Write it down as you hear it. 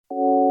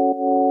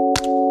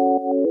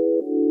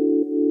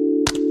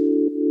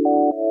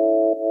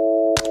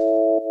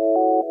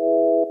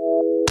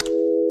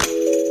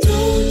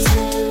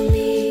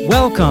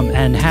Welcome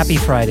and happy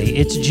Friday.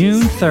 It's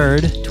June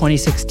 3rd,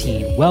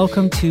 2016.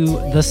 Welcome to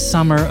the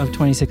summer of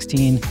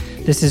 2016.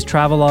 This is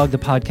Travelogue, the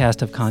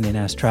podcast of Condé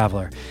Nast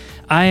Traveler.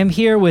 I am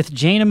here with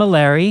Jana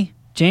Malari.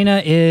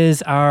 Jana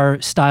is our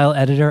style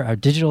editor, our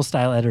digital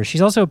style editor.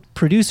 She's also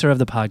producer of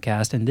the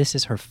podcast, and this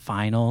is her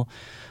final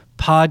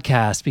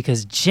podcast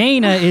because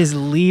Jana is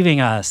leaving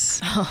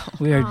us.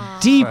 We are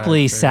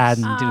deeply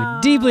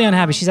saddened, deeply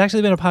unhappy. She's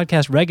actually been a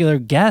podcast regular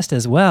guest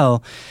as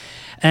well.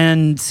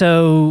 And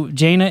so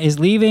Jana is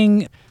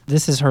leaving.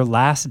 This is her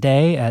last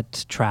day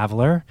at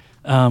Traveler.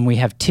 We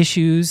have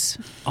tissues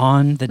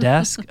on the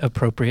desk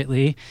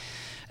appropriately.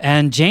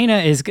 And Jana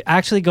is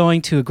actually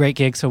going to a great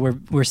gig, so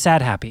we're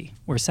sad happy.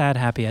 We're sad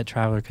happy at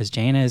Traveler because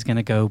Jana is going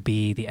to go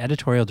be the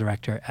editorial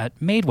director at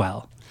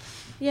Madewell.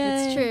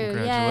 Yay. It's true.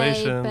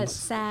 Congratulations. Yay, but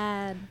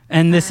sad.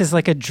 And this is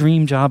like a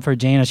dream job for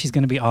Jana. She's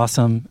going to be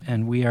awesome,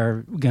 and we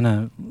are going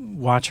to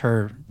watch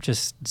her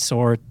just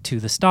soar to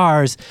the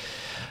stars.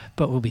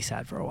 But we'll be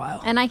sad for a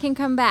while. And I can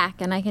come back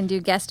and I can do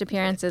guest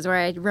appearances where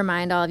I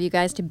remind all of you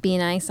guys to be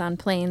nice on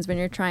planes when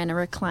you're trying to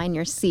recline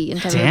your seat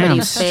into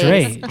everybody's face.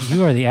 Damn straight.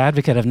 You are the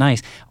advocate of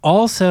nice.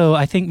 Also,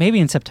 I think maybe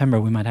in September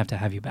we might have to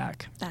have you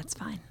back. That's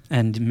fine.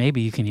 And maybe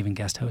you can even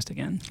guest host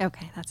again.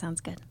 Okay, that sounds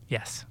good.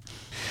 Yes.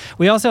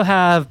 We also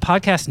have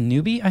podcast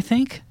newbie, I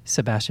think,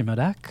 Sebastian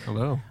Modak.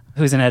 Hello.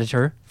 Who's an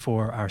editor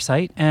for our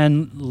site,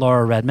 and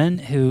Laura Redman,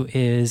 who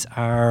is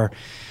our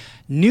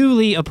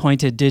newly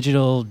appointed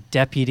digital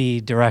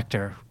deputy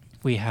director.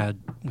 We have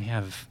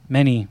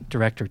many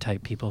director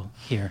type people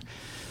here.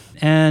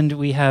 And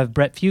we have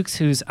Brett Fuchs,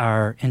 who's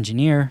our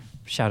engineer.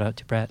 Shout out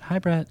to Brett. Hi,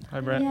 Brett.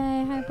 Hi, Brett.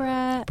 Yay, hi,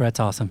 Brett. Brett's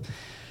awesome.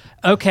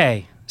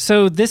 Okay,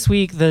 so this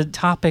week, the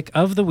topic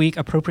of the week,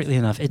 appropriately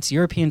enough, it's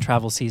European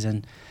travel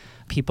season.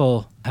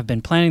 People have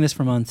been planning this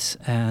for months,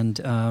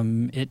 and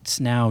it's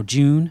now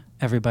June.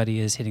 Everybody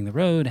is hitting the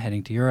road,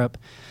 heading to Europe.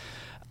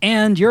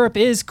 And Europe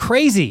is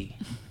crazy.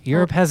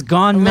 Europe has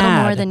gone mad. A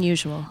little more than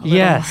usual.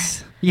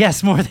 Yes,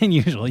 more than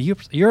usual.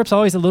 Europe's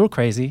always a little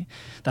crazy.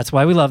 That's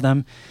why we love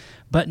them.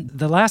 But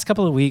the last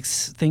couple of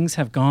weeks, things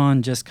have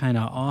gone just kind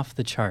of off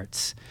the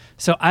charts.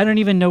 So I don't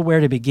even know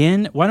where to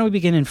begin. Why don't we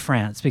begin in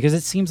France? Because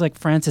it seems like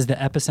France is the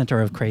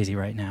epicenter of crazy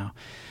right now.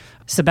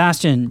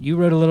 Sebastian, you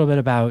wrote a little bit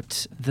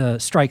about the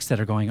strikes that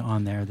are going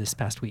on there this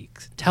past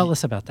week. Tell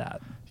us about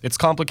that. It's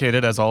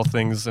complicated, as all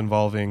things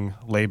involving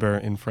labor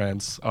in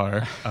France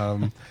are.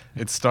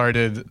 It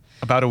started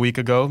about a week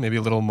ago, maybe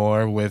a little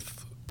more,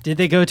 with... Did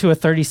they go to a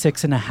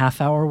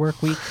 36-and-a-half-hour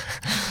work week?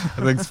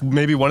 That's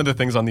maybe one of the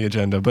things on the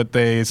agenda, but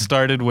they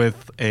started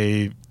with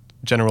a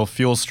general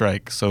fuel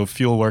strike. So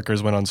fuel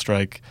workers went on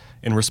strike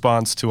in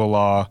response to a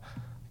law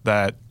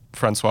that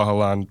François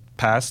Hollande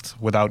passed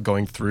without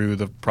going through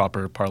the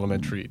proper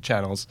parliamentary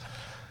channels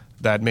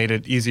that made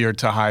it easier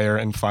to hire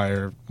and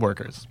fire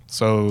workers.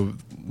 So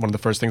one of the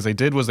first things they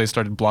did was they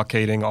started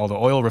blockading all the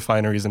oil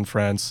refineries in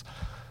France.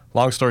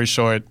 Long story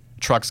short,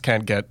 trucks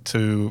can't get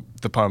to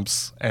the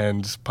pumps,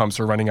 and pumps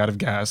are running out of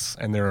gas,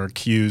 and there are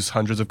queues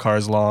hundreds of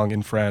cars long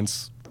in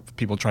France,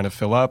 people trying to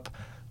fill up.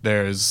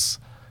 There's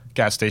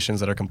gas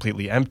stations that are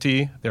completely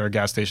empty. There are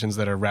gas stations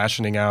that are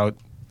rationing out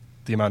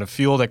the amount of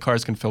fuel that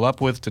cars can fill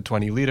up with to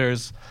 20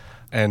 liters,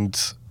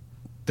 and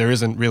there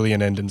isn't really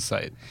an end in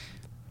sight.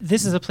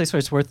 This is a place where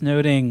it's worth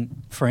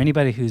noting for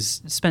anybody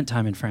who's spent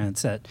time in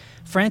France that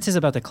France is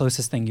about the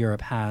closest thing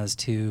Europe has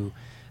to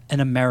an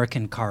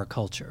American car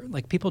culture.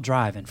 Like, people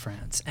drive in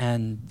France,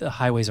 and the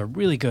highways are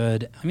really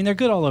good. I mean, they're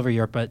good all over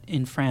Europe, but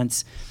in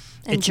France...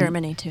 And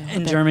Germany, too.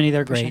 In Germany,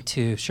 they're great,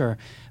 too, sure.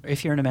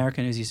 If you're an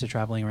American who's used to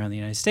traveling around the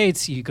United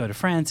States, you go to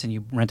France and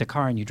you rent a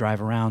car and you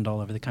drive around all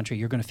over the country,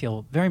 you're going to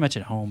feel very much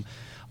at home,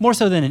 more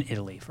so than in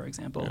Italy, for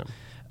example. Yeah.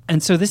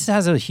 And so this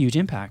has a huge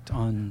impact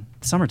on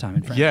summertime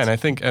in France. Yeah, and I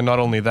think, and not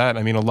only that,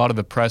 I mean, a lot of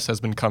the press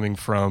has been coming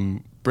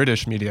from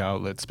British media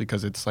outlets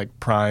because it's like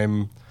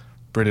prime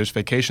British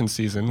vacation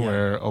season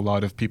where a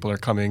lot of people are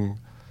coming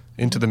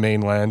into the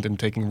mainland and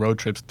taking road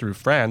trips through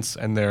France,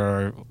 and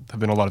have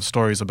been a lot of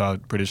stories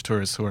about British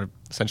tourists who are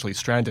essentially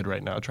stranded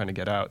right now trying to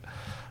get out.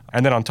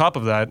 And then on top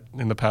of that,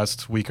 in the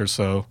past week or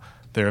so,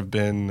 there have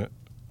been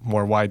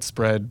more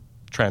widespread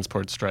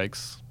transport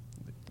strikes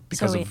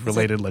because of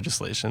related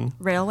legislation.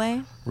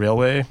 Railway,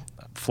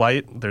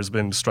 flight. There's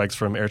been strikes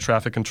from air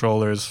traffic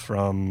controllers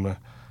from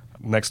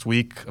next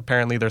week.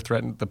 Apparently,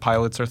 the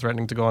pilots are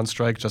threatening to go on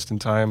strike just in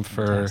time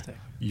for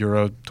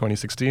Euro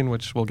 2016,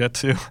 which we'll get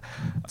to.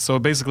 So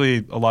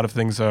basically, a lot of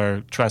things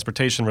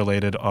transportation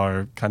related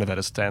are kind of at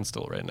a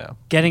standstill right now.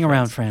 Getting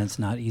around France,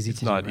 not easy to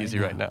do. It's not easy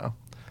right now.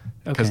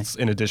 Because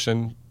in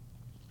addition,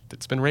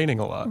 it's been raining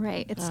a lot.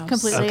 Right, it's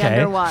completely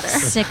underwater.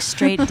 6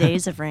 straight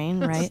days of rain,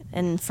 right,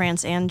 in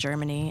France and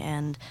Germany,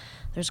 and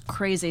there's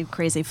crazy,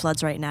 crazy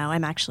floods right now.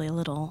 I'm actually a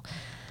little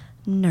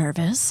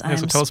nervous. Yeah,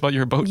 so tell us about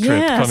your boat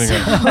trip coming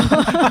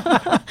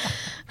up.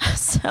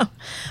 So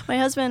my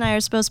husband and I are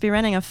supposed to be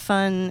renting a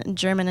fun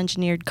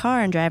German-engineered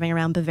car and driving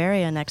around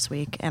Bavaria next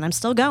week, and I'm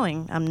still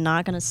going. I'm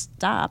not going to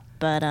stop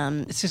But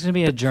It's just going to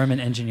be a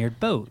German-engineered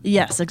boat.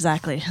 yes,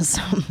 exactly.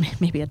 So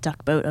maybe a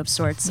duck boat of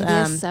sorts. Maybe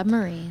a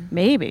submarine.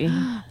 Maybe.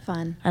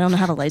 Fun. I don't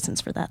have a license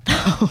for that,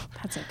 though.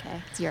 That's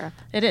okay. It's Europe.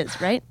 It is,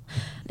 right?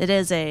 It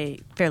is a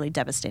fairly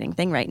devastating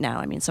thing right now.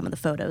 I mean, some of the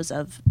photos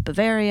of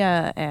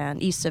Bavaria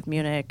and east of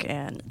Munich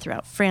and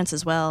throughout France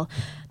as well.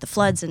 The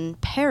floods in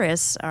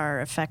Paris are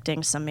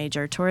affecting some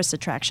major tourist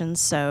attractions.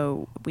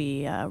 So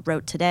we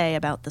wrote today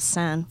about the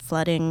Seine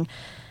flooding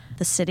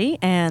the city,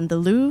 and the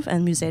Louvre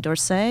and Musée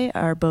d'Orsay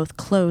are both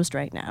closed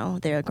right now.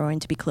 They are going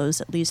to be closed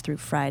at least through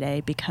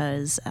Friday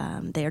because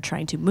they are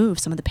trying to move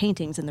some of the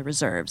paintings in the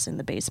reserves in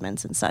the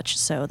basements and such.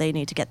 So they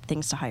need to get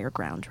things to higher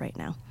ground right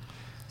now.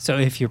 So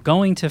if you're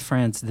going to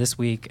France this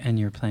week and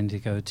you're planning to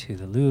go to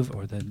the Louvre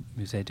or the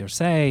Musée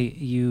d'Orsay,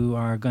 you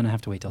are going to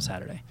have to wait till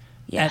Saturday.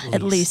 Yeah,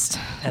 at least.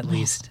 At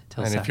least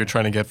till And Saturday. if you're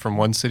trying to get from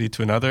one city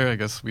to another, I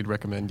guess we'd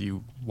recommend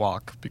you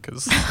walk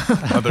because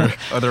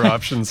other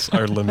options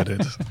are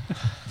limited.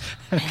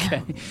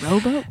 Okay.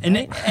 Rowboat?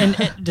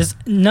 And does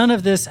none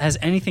of this has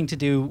anything to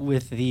do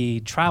with the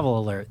travel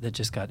alert that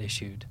just got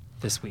issued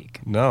this week?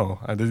 No,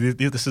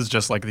 this is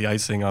just like the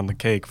icing on the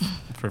cake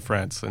for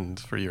France and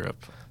for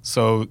Europe.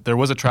 So there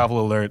was a travel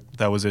alert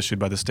that was issued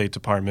by the State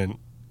Department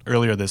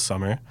earlier this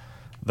summer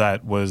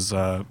that was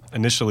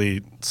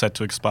initially set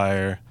to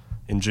expire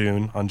in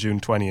June, on June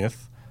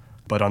 20th.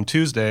 But on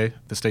Tuesday,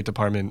 the State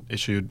Department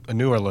issued a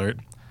new alert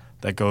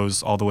that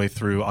goes all the way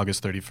through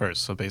August 31st,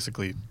 so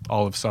basically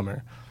all of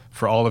summer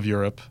for all of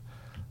Europe.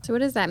 So what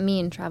does that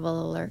mean,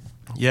 travel alert?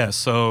 Yeah,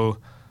 so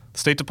the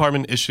State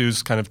Department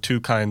issues kind of two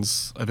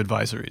kinds of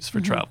advisories for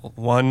travel.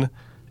 One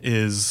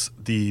is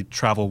the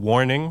travel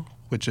warning,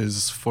 which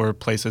is for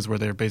places where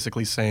they're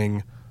basically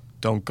saying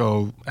don't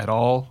go at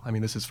all. I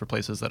mean, this is for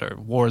places that are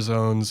war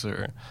zones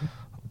or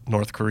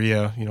North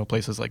Korea,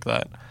 places like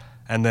that.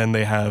 And then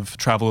they have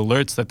travel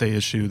alerts that they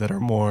issue that are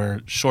more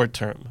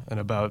short-term and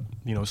about,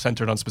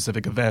 centered on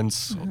specific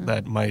events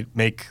that might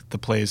make the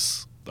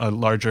place a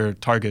larger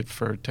target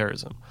for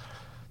terrorism.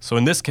 So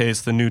in this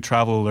case, the new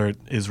travel alert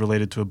is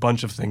related to a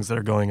bunch of things that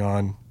are going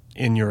on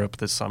in Europe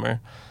this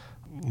summer,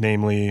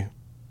 namely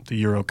the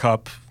Euro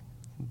Cup,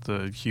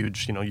 the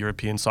huge,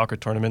 European soccer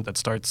tournament that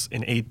starts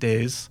in 8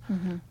 days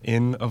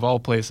in, of all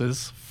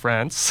places,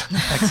 France.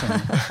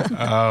 Excellent.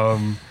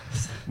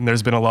 And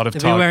there's been a lot of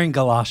They'll talk. be wearing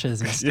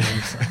galoshes instead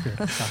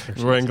of soccer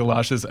shoes. Wearing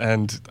galoshes,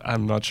 and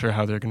I'm not sure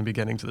how they're going to be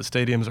getting to the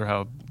stadiums or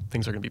how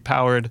things are going to be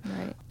powered.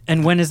 Right.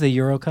 And when is the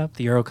Euro Cup?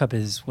 The Euro Cup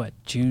is what,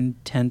 June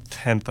 10th?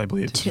 10th, I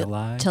believe. To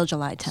July? Till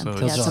July 10th. So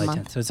Till Yeah, July it's a 10th.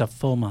 month. So it's a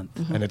full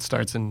month. And it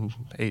starts in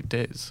 8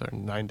 days or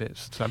 9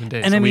 days, 7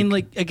 days. And a I mean,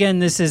 week. again,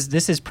 this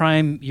is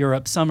prime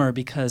Europe summer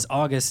because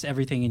August,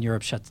 everything in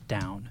Europe shuts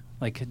down.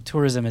 Like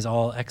tourism is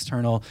all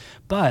external.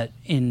 But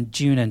in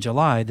June and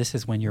July, this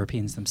is when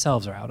Europeans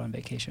themselves are out on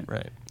vacation.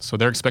 Right. So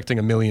they're expecting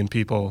 1 million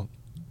people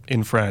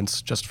in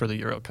France just for the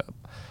Euro Cup.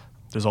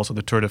 There's also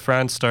the Tour de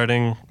France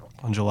starting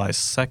on July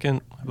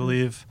 2nd, I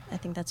believe. I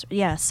think that's,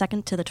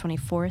 2nd to the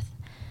 24th.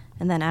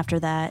 And then after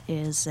that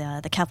is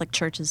the Catholic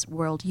Church's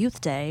World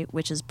Youth Day,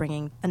 which is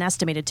bringing an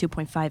estimated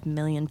 2.5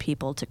 million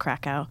people to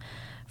Krakow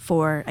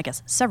for, I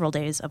guess, several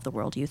days of the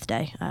World Youth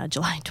Day,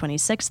 July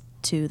 26th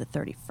to the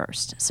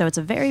 31st. So it's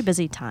a very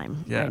busy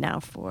time right now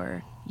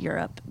for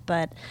Europe.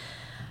 But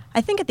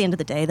I think at the end of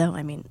the day, though,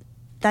 I mean,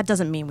 that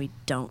doesn't mean we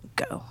don't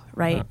go,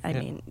 right? I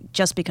mean,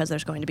 just because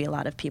there's going to be a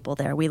lot of people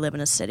there, we live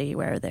in a city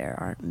where there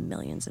are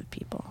millions of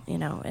people,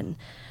 and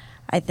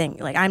I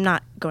think, I'm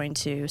not going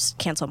to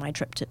cancel my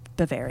trip to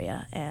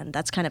Bavaria, and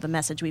that's kind of a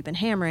message we've been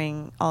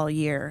hammering all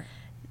year.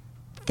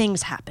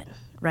 Things happen,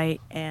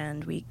 right?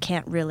 And we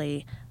can't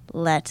really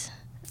let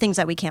things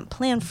that we can't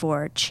plan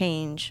for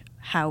change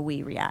how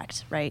we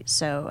react, right?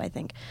 So I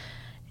think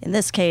in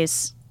this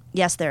case,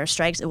 yes, there are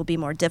strikes. It will be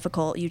more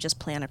difficult. You just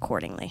plan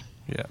accordingly.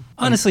 Yeah.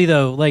 Honestly,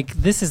 though,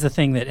 this is the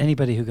thing that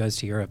anybody who goes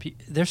to Europe,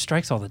 there's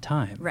strikes all the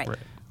time. Right.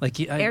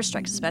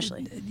 Airstrikes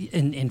especially.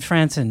 In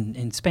France and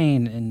in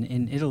Spain and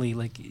in Italy,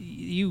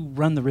 you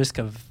run the risk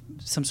of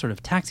some sort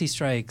of taxi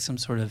strike, some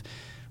sort of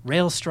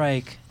rail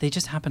strike. They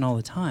just happen all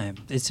the time.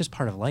 It's just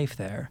part of life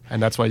there.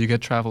 And that's why you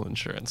get travel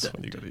insurance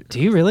when you go to Europe. Do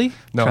you really?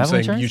 No, travel I'm saying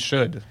insurance? you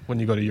should when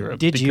you go to Europe.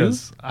 Did you?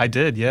 Because I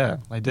did, yeah.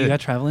 I did. You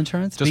got travel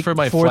insurance? Just for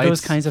my for flights,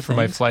 those kinds of for things?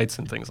 my flights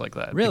and things like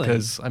that. Really?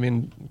 Because,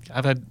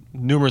 I've had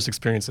numerous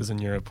experiences in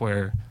Europe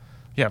where,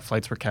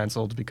 flights were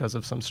canceled because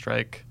of some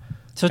strike.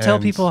 So tell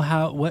And people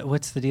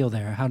what's the deal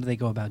there? How do they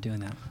go about doing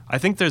that? I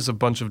think there's a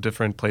bunch of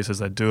different places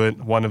that do it.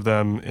 One of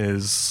them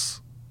is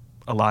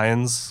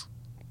Allianz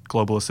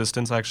Global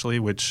Assistance, actually,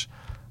 which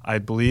I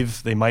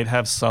believe they might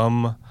have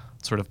some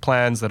sort of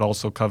plans that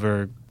also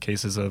cover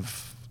cases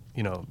of,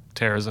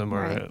 terrorism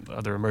or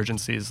other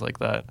emergencies like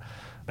that.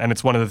 And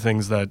it's one of the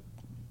things that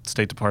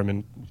State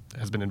Department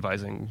has been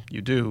advising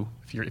you do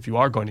if you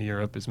are going to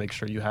Europe is make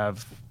sure you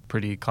have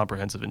pretty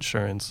comprehensive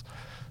insurance,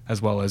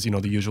 as well as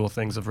the usual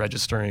things of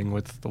registering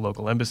with the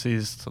local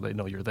embassies so they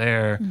know you're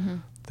there.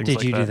 Things Did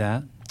like you do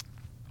that?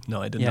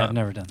 No, I did Yeah, not. I've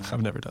never done that.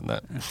 I've never done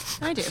that.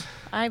 I do.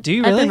 Do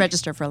you I've really? been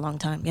registered for a long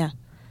time, yeah.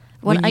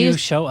 When you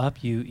show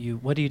up, you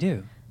what do you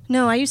do?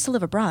 No, I used to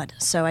live abroad,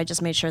 so I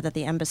just made sure that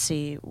the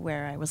embassy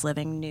where I was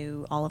living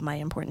knew all of my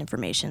important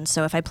information.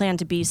 So if I plan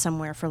to be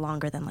somewhere for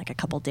longer than like a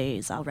couple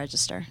days, I'll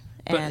register.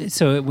 But,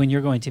 so when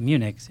you're going to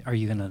Munich, are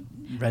you going to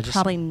register?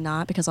 Probably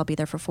not, because I'll be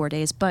there for 4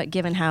 days. But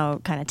given how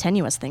kind of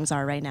tenuous things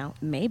are right now,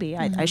 maybe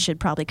I should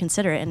probably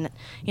consider it. And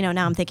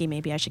now I'm thinking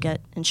maybe I should get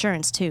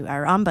insurance too.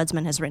 Our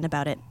ombudsman has written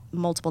about it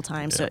multiple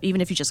times. So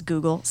even if you just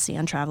Google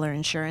CN Traveler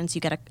Insurance,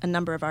 you get a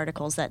number of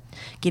articles that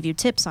give you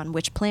tips on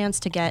which plans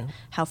to get,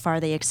 how far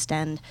they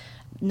extend.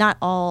 Not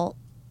all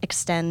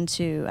extend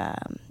to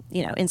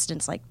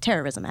incidents like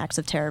terrorism, acts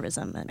of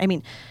terrorism. I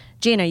mean,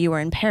 Jana, you were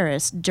in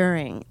Paris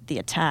during the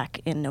attack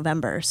in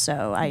November,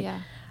 so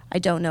I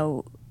don't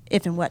know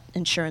if and what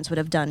insurance would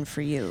have done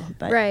for you.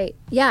 But Right.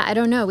 Yeah, I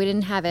don't know. We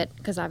didn't have it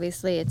because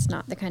obviously it's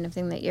not the kind of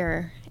thing that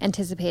you're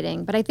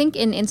anticipating. But I think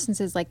in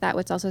instances like that,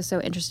 what's also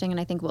so interesting, and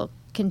I think will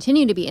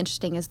continue to be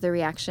interesting, is the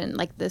reaction,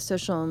 like the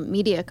social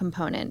media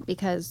component.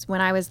 Because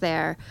when I was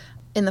there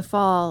in the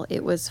fall,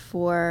 it was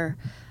for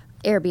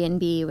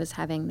Airbnb was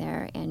having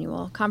their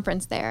annual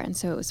conference there, and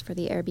so it was for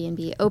the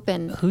Airbnb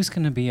Open. Who's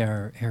going to be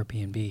our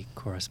Airbnb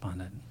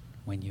correspondent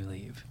when you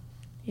leave?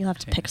 you'll have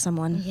to pick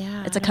someone.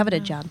 Yeah, it's a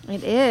coveted job.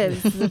 It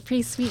is. It's a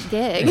pretty sweet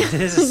gig. It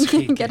is a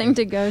sweet Getting gig.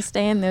 to go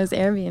stay in those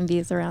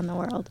Airbnbs around the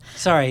world.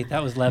 Sorry,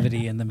 that was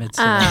levity in the midst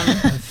of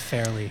a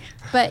fairly.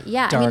 But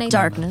yeah, Dark I mean,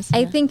 Darkness.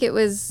 I think it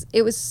was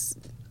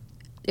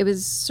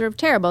sort of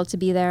terrible to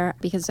be there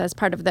because as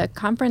part of the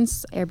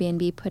conference,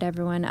 Airbnb put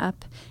everyone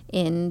up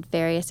in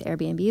various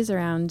Airbnbs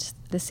around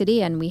the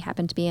city, and we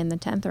happened to be in the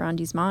 10th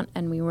arrondissement,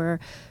 and we were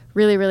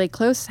really, really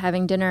close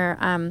having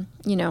dinner,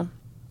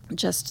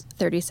 just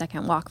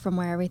 30-second walk from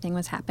where everything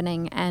was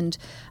happening. And,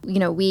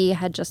 we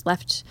had just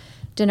left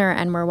dinner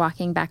and were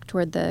walking back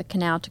toward the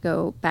canal to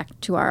go back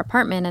to our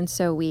apartment, and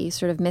so we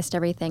sort of missed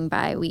everything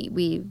by,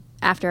 we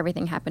after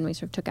everything happened, we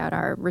sort of took out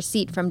our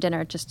receipt from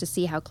dinner just to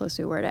see how close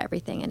we were to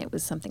everything, and it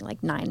was something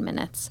like 9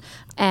 minutes.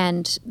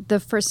 And the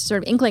first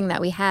sort of inkling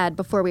that we had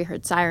before we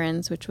heard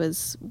sirens, which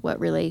was what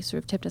really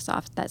sort of tipped us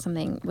off that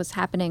something was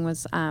happening,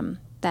 was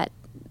that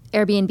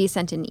Airbnb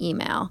sent an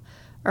email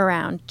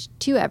around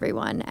to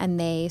everyone, and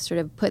they sort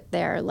of put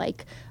their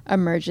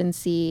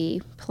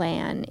emergency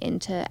plan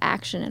into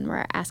action, and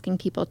were asking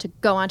people to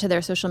go onto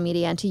their social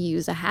media and to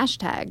use a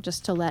hashtag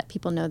just to let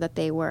people know that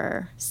they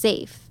were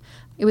safe.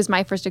 It was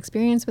my first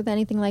experience with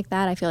anything like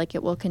that. I feel like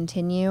it will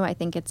continue. I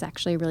think it's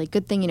actually a really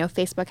good thing.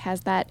 Facebook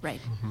has that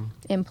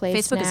in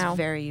place Facebook now. is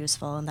very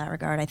useful in that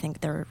regard. I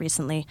think there was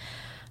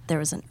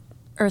an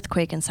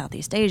earthquake in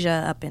Southeast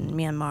Asia up in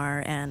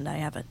Myanmar,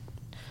 and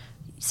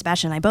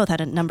Sebastian and I both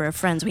had a number of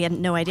friends. We had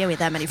no idea we had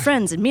that many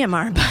friends in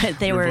Myanmar, but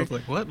they were both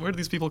like, what? Where do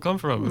these people come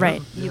from?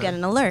 right. Yeah. You get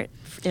an alert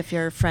if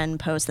your friend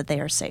posts that they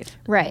are safe.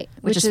 Right.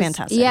 Which is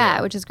fantastic.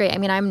 Yeah, which is great. I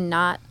mean, I'm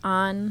not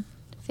on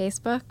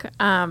Facebook,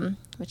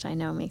 which I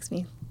know makes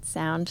me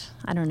sound,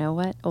 I don't know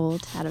what,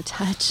 old, out of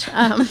touch.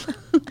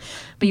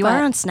 But you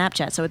are on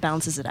Snapchat, so it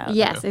balances it out.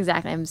 Yes,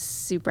 exactly. I'm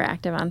super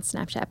active on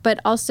Snapchat. But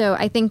also,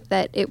 I think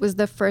that it was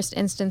the first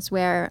instance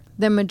where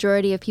the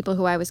majority of people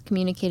who I was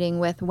communicating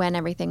with when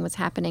everything was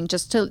happening,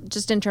 just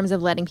in terms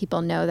of letting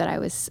people know that I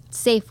was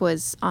safe,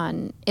 was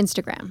on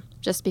Instagram.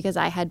 Just because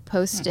I had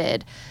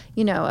posted,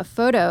 a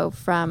photo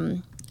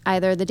from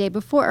either the day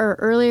before or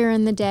earlier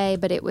in the day,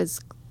 but it was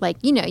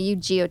you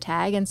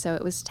geotag, and so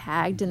it was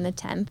tagged in the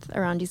 10th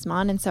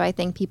arrondissement, and so I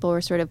think people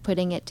were sort of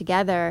putting it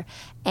together,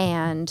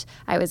 and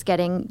I was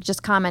getting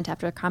just comment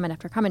after comment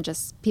after comment,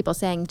 just people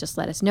saying, just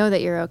let us know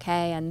that you're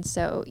okay, and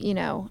so,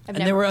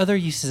 There were other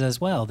uses as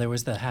well. There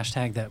was the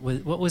hashtag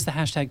what was the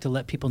hashtag to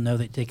let people know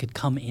that they could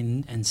come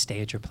in and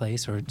stay at your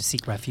place or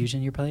seek refuge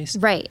in your place?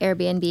 Right,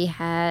 Airbnb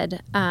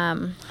had,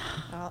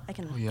 Well, I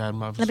can. Oh, yeah,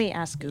 Let me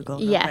ask Google.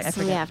 real yes, quick. I we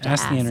forget. have to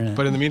Ask ask. the internet.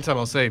 But in the meantime,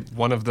 I'll say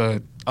one of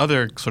the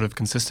other sort of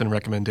consistent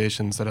recommendations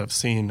that I've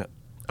seen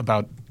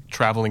about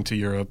traveling to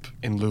Europe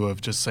in lieu of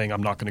just saying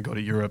I'm not going to go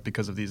to Europe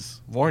because of these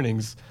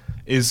warnings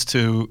is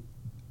to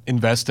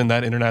invest in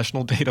that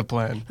international data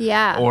plan.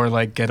 Yeah. Or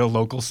get a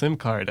local SIM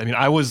card. I mean,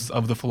 I was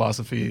of the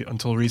philosophy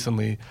until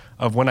recently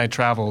of when I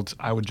traveled,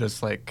 I would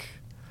just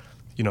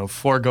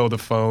forego the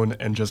phone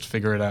and just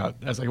figure it out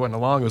as I went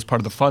along. It was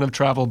part of the fun of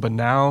travel, but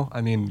now,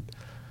 I mean,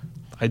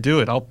 I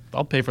do it. I'll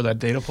pay for that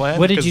data plan.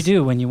 What did you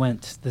do when you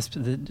went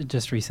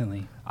just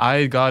recently?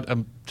 I got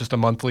just a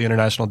monthly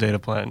international data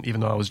plan, even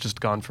though I was just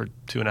gone for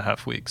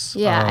 2.5 weeks.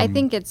 Yeah, I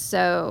think it's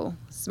so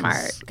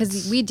smart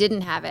because we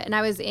didn't have it. And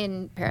I was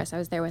in Paris. I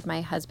was there with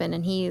my husband,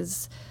 and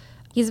he's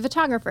a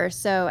photographer.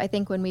 So I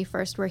think when we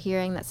first were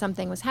hearing that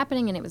something was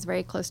happening and it was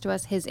very close to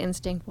us, his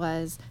instinct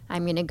was,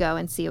 I'm going to go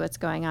and see what's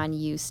going on.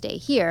 You stay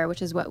here,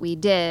 which is what we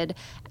did.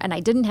 And I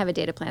didn't have a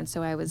data plan,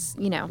 so I was,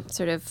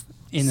 sort of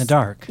In the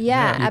dark.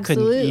 Yeah, You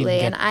couldn't even absolutely.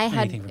 get And I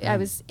anything from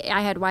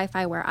him. had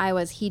Wi-Fi where I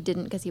was. He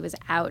didn't because he was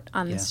out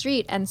on Yeah. the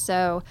street, and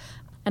so.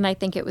 And I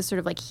think it was sort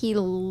of he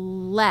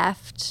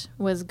left,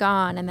 was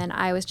gone, and then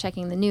I was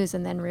checking the news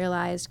and then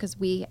realized, because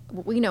we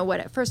know what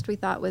at first we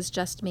thought was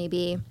just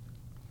maybe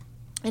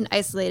an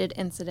isolated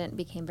incident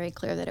became very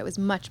clear that it was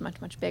much,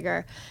 much, much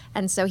bigger.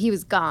 And so he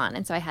was gone.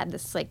 And so I had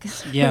this like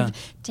sort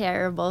of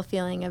terrible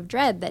feeling of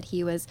dread that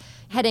he was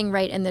heading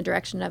right in the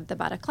direction of the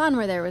Bataclan,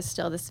 where there was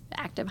still this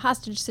active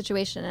hostage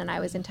situation. And I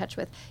was in touch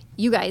with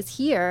you guys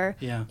here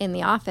in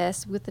the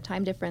office with the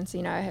time difference.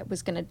 You know, I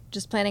was going to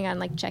just planning on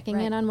like checking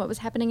in on what was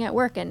happening at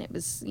work. And it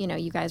was, you know,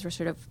 you guys were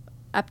sort of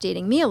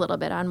updating me a little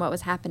bit on what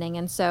was happening.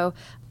 And so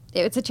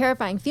it's a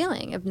terrifying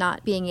feeling of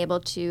not being able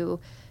to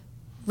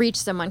reach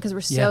someone, because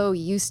we're so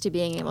used to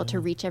being able to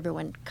reach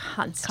everyone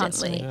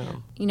constantly.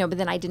 You know, but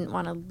then I didn't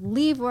want to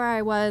leave where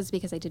I was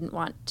because I didn't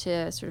want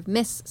to sort of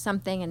miss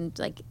something, and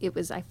like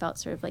I felt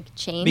sort of like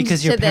chained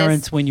because your to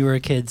parents this. when you were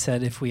a kid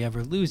said, if we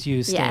ever lose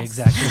you, stay Yes,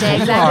 exactly stay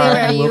where exactly you are,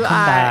 where and you we'll come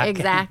are. back.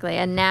 Exactly.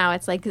 And now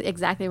it's like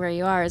exactly where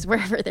you are is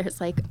wherever there's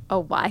like a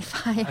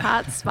Wi-Fi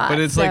hotspot. But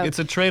it's like it's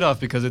a trade-off,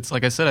 because it's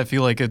like I said, I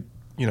feel like it.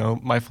 You know,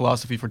 my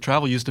philosophy for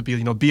travel used to be,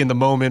 you know, be in the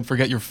moment,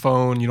 forget your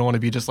phone. You don't want to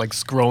be just like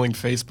scrolling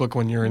Facebook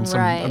when you're in some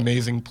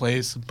amazing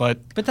place. But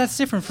that's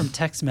different from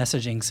text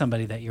messaging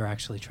somebody that you're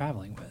actually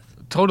traveling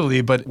with.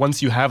 Totally. But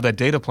once you have that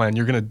data plan,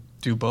 you're going to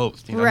do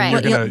both. You know? Right.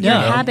 You're gonna, your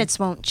habits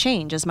won't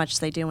change as much as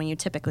they do when you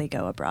typically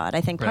go abroad.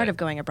 I think part of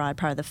going abroad,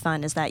 part of the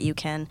fun is that you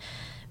can,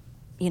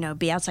 you know,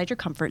 be outside your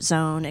comfort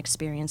zone,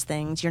 experience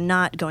things. You're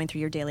not going through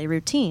your daily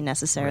routine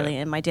necessarily.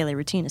 And my daily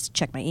routine is to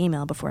check my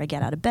email before I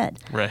get out of bed.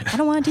 Right. I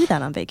don't want to do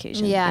that on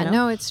vacation. Yeah, you know?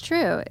 no, it's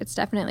true. It's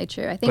definitely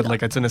true. I think But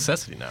like it's a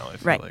necessity now, I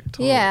feel like.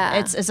 Totally. Yeah.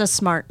 It's a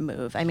smart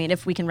move. I mean,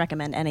 if we can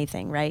recommend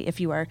anything, right?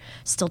 If you are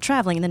still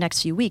traveling in the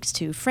next few weeks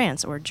to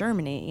France or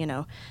Germany, you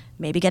know,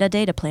 maybe get a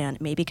data plan.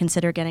 Maybe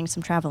consider getting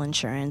some travel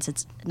insurance.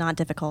 It's not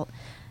difficult.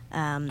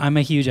 I'm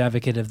a huge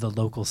advocate of the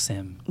local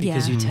SIM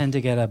because you tend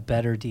to get a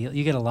better deal.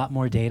 You get a lot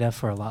more data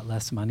for a lot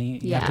less money.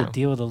 You have to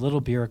deal with a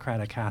little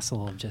bureaucratic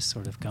hassle of just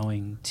sort of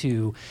going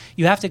to,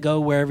 you have to go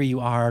wherever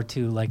you are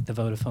to like the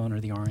Vodafone or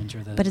the Orange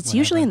or the But it's whatever.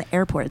 usually in the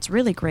airport. It's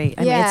really great.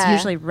 I mean, it's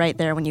usually right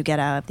there when you get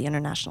out of the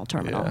international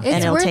terminal. It's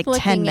And it'll worth take 10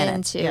 looking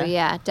minutes. into.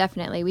 Yeah,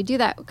 definitely. We do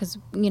that because,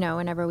 you know,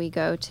 whenever we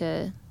go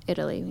to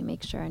Italy, we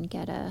make sure and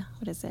get a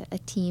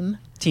team.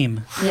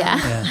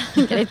 Yeah.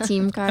 Get a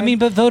team card. I mean,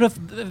 but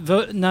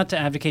not to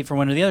advocate for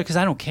one or the other because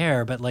I don't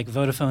care, but like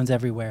Vodafone's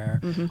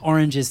everywhere.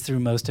 Orange is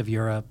through most of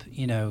Europe.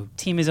 You know,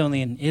 Team is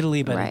only in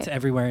Italy, but it's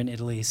everywhere in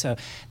Italy. So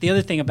the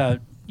other thing about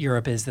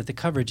Europe is that the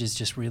coverage is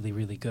just really,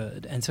 really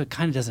good. And so it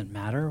kind of doesn't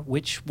matter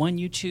which one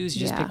you choose.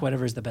 You just pick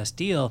whatever's the best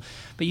deal.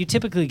 But you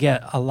typically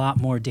get a lot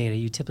more data.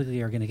 You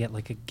typically are going to get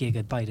like a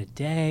gigabyte a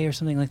day or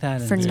something like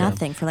that. For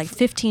nothing, for like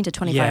 $15 to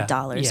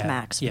 $25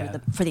 max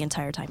for the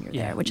entire time you're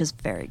there, which is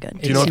very good.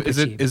 Do you know,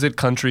 is it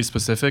country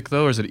specific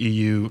though, or is it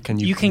EU?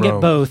 You can get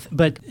both,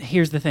 but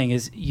here's the thing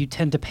is you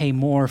tend to pay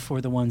more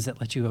for the ones that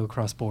let you go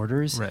across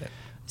borders. Right.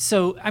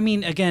 So, I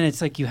mean, again,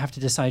 it's like you have to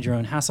decide your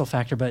own hassle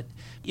factor. But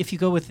if you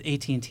go with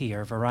AT&T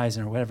or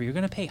Verizon or whatever, you're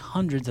going to pay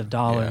hundreds of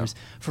dollars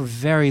for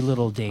very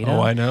little data.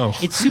 Oh, I know.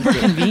 It's super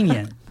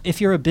convenient.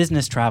 If you're a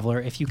business traveler,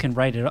 if you can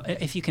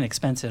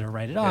expense it or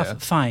write it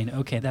off, fine.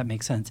 Okay, that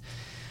makes sense.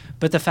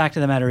 But the fact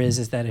of the matter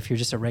is that if you're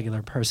just a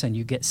regular person,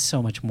 you get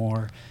so much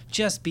more.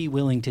 Just be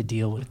willing to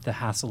deal with the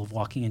hassle of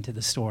walking into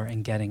the store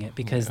and getting it,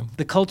 because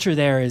the culture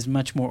there is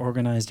much more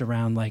organized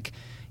around like,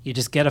 you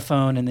just get a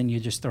phone and then you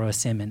just throw a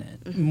SIM in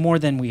it. More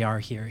than we are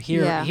here.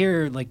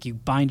 Here, like you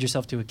bind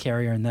yourself to a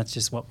carrier and that's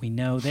just what we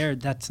know. There,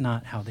 that's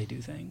not how they do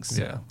things.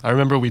 Yeah, I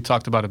remember we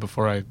talked about it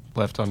before I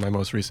left on my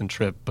most recent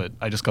trip, but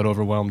I just got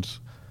overwhelmed.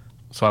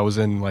 So I was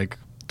in like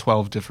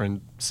 12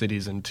 different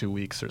cities in 2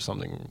 weeks or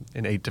something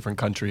in 8 different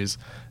countries.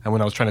 And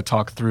when I was trying to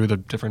talk through the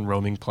different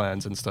roaming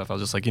plans and stuff, I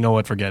was just like, you know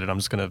what, forget it. I'm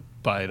just going to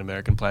buy an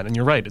American plan. And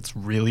you're right, it's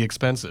really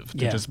expensive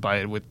to just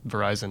buy it with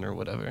Verizon or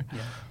whatever. Yeah.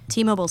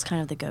 T-Mobile's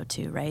kind of the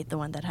go-to, right? The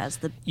one that has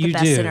the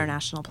best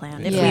international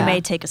plan. If we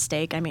may take a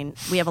stake, I mean,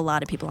 we have a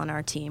lot of people on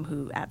our team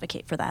who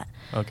advocate for that.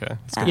 Okay.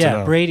 That's good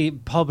to know.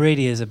 Paul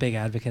Brady is a big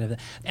advocate of that.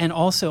 And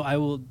also, I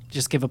will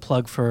just give a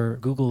plug for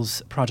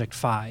Google's Project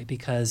Fi,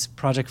 because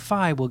Project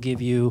Fi will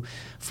give you,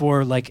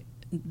 for like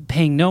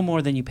paying no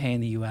more than you pay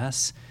in the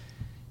US,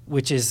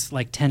 which is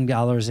like $10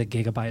 a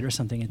gigabyte or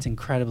something. It's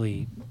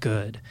incredibly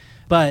good.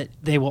 But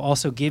they will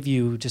also give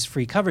you just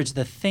free coverage.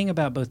 The thing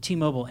about both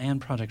T-Mobile and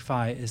Project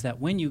Fi is that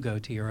when you go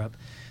to Europe,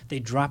 they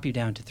drop you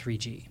down to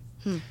 3G.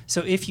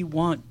 So if you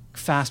want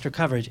faster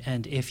coverage,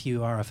 and if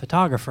you are a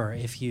photographer,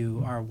 if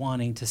you are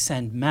wanting to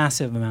send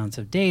massive amounts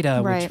of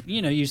data, which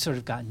you've sort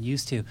of gotten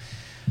used to.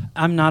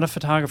 I'm not a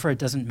photographer. It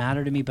doesn't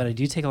matter to me, but I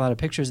do take a lot of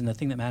pictures, and the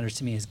thing that matters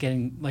to me is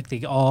getting, like,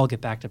 they all get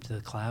backed up to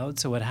the cloud.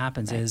 So what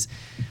happens is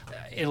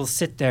it'll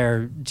sit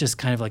there just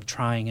kind of like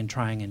trying and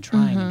trying and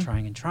trying and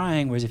trying and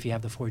trying, whereas if you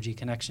have the 4G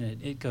connection,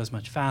 it goes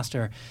much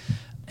faster.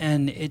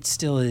 And it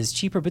still is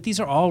cheaper, but these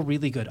are all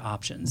really good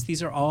options.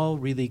 These are all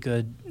really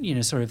good,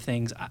 sort of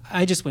things.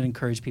 I just would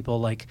encourage people,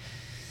 like,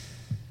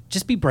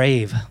 just be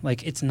brave.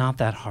 Like, it's not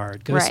that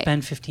hard. Go Right.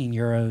 spend 15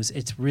 euros.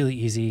 It's really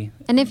easy.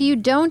 And if you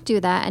don't do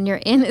that and you're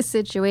in a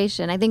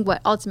situation, I think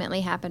what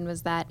ultimately happened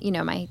was that,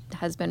 my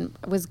husband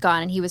was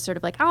gone and he was sort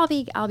of like, I'll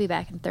be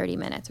back in 30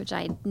 minutes, which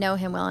I know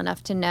him well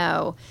enough to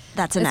know.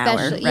 That's an hour,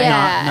 right?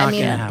 Yeah. Not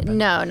gonna happen.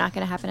 No, not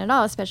going to happen at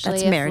all, especially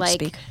That's if marriage like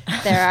speak.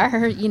 there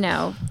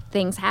are,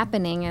 things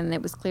happening, and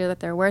it was clear that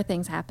there were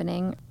things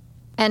happening.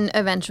 And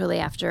eventually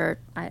after,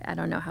 I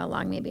don't know how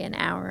long, maybe an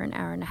hour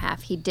and a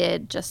half, he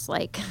did just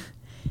like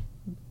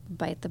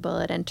bite the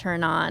bullet and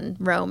turn on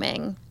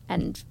roaming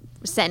and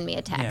send me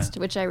a text,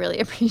 which I really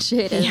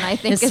appreciated. And I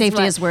think His safety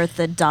what- is worth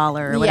the $1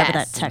 or whatever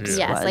that text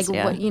yes, was. like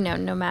yeah. what,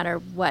 no matter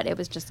what, it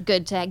was just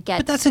good to get.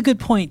 But that's a good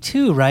point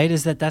too, right?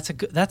 Is that's a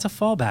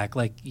fallback.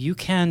 Like, you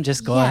can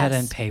just go ahead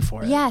and pay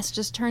for it. Yes,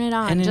 just turn it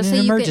on. And just in an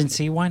so you could-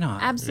 emergency, why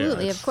not?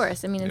 Absolutely, Yeah, of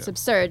course. I mean, it's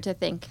absurd to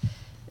think.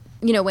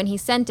 When he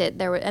sent it,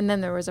 and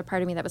then there was a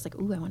part of me that was like,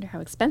 "Ooh, I wonder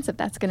how expensive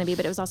that's going to be."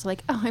 But it was also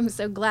like, "Oh, I'm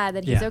so glad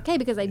that he's Yeah. okay,"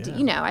 because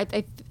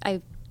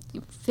I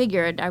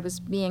figured I was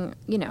being,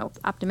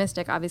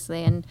 optimistic,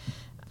 obviously, and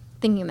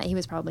thinking that he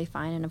was probably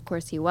fine, and of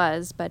course he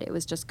was. But it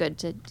was just good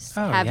to just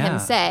have him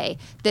say,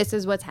 "This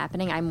is what's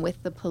happening. I'm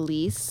with the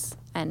police,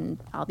 and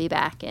I'll be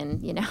back in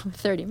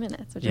 30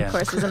 minutes," which of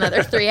course is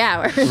another 3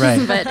 hours.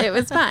 Right. But it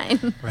was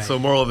fine. Right. So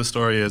moral of the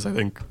story is, I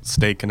think,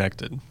 stay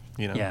connected.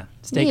 Yeah.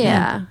 Stay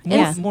Yeah. connected.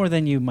 It's- More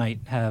than you might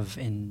have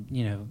in,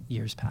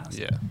 years past.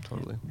 Yeah,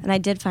 totally. And I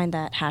did find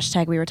that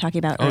hashtag we were talking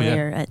about Oh, yeah.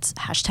 earlier. It's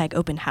hashtag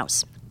open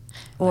house.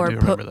 I Or do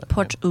remember that,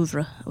 porte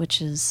ouvre,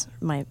 which is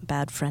my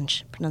bad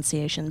French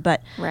pronunciation.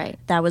 But Right.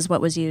 that was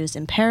what was used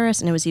in Paris,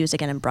 and it was used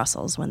again in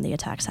Brussels when the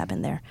attacks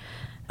happened there.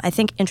 I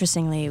think,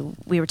 interestingly,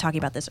 we were talking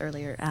about this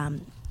earlier.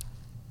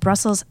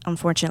 Brussels,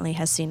 unfortunately,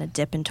 has seen a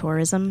dip in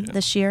tourism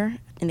this year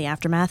in the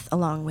aftermath,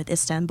 along with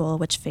Istanbul,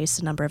 which faced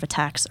a number of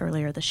attacks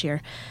earlier this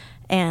year.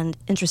 And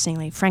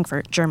interestingly,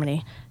 Frankfurt,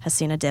 Germany, has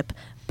seen a dip.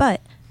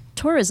 But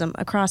tourism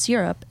across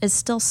Europe is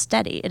still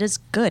steady. It is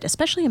good,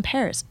 especially in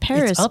Paris.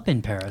 Paris, It's up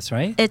in Paris,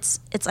 right? it's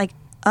like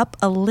up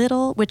a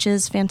little, which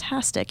is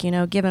fantastic,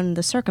 given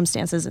the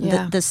circumstances and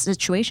Yeah. the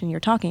situation you're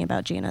talking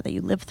about, Gina, that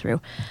you lived through.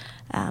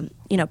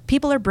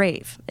 People are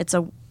brave. It's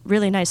a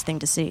really nice thing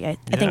to see. I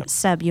think,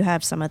 Seb, you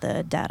have some of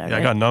the data, Yeah, right?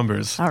 I got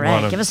numbers. All You right,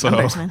 wanna- give us so,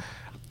 numbers, man.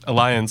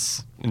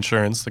 Alliance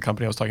Insurance, the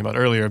company I was talking about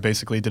earlier,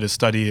 basically did a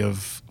study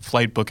of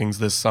flight bookings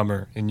this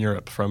summer in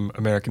Europe from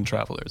American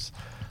travelers.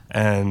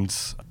 And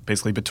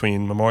basically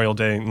between Memorial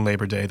Day and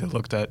Labor Day, they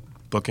looked at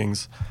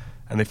bookings,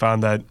 and they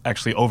found that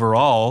actually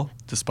overall,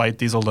 despite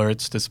these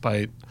alerts,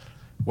 despite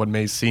what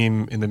may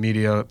seem in the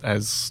media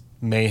as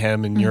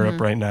mayhem in Europe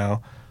right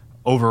now,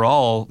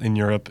 overall in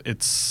Europe,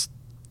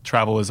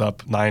 travel is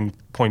up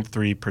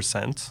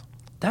 9.3%.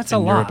 That's in a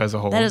lot. Europe as a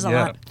whole. That is a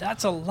lot.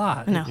 That's a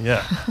lot. No.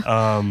 Yeah.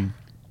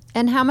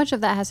 And how much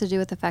of that has to do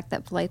with the fact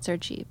that flights are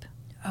cheap?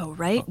 Oh,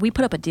 right. We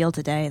put up a deal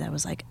today that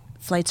was like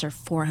flights are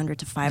 $400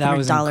 to That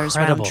was $500 round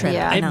incredible. trip.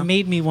 Yeah. I It know.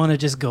 made me want to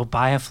just go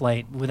buy a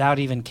flight without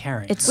even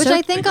caring. It's Which so-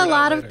 I think a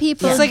lot of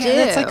people It's like do.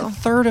 it's like a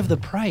third of the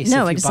price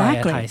No, if you buy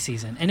exactly. at high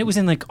season. And it was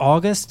in like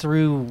August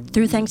through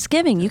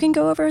Thanksgiving. You can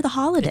go over the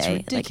holiday.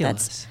 It's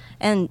ridiculous.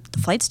 And the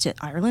flights to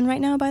Ireland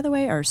right now, by the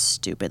way, are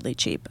stupidly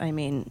cheap. I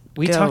mean,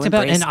 we go talked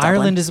about, embrace and Dublin.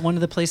 Ireland is one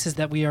of the places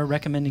that we are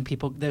recommending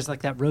people. There's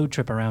like that road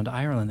trip around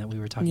Ireland that we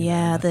were talking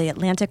Yeah, about. the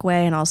Atlantic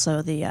Way and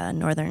also the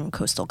Northern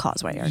Coastal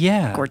Causeway are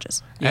Yeah.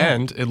 gorgeous. Yeah.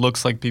 And it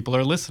looks like people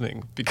are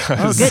listening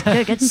because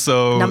Good.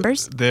 so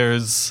Numbers?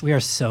 We are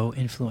so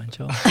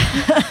influential.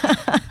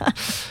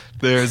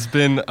 There's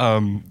been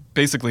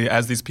basically,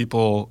 as these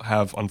people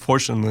have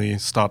unfortunately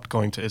stopped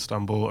going to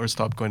Istanbul or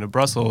stopped going to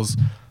Brussels,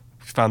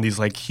 we found these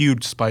like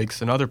huge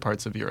spikes in other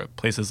parts of Europe,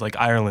 places like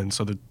Ireland.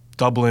 So the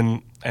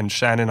Dublin and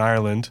Shannon,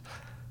 Ireland,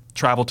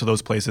 travel to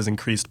those places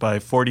increased by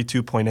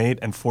 42.8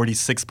 and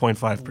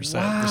 46.5%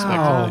 Wow.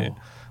 respectively.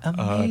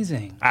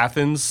 Amazing.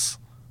 Athens,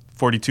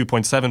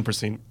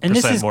 42.7% And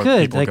this is more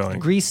good. people Like going.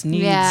 Greece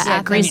needs. Yeah,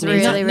 Yeah, Greece not-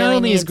 needs not, it. not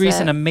only is needs Greece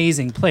it. an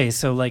amazing place,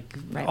 so like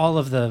Right. all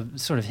of the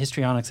sort of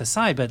histrionics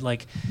aside, but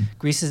like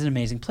Greece is an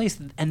amazing place,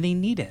 and they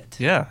need it.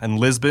 Yeah, and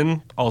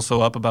Lisbon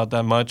also up about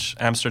that much.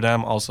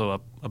 Amsterdam also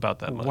up about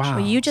that much. Wow.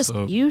 Well,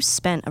 So- you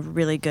spent a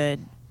really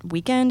good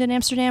weekend in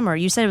Amsterdam, or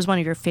you said it was one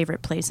of your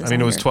favorite places. I mean,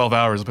 on it was your- 12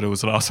 hours, but it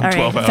was an awesome All right,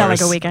 12 it hours. felt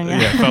like a weekend,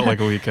 yeah. it felt like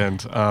a weekend.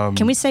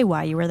 Can we say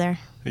why you were there?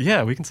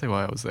 Yeah, we can say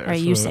why I was there. Or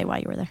you So, say why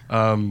you were there?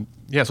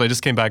 Yeah, so I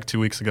just came back 2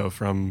 weeks ago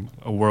from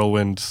a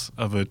whirlwind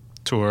of a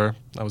tour.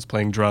 I was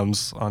playing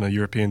drums on a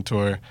European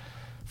tour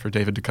for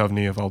David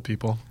Duchovny, of all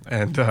people.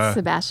 And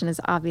Sebastian is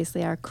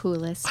obviously our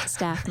coolest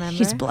staff member.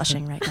 He's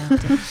blushing right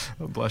now.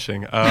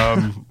 blushing.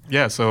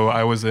 Yeah, so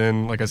I was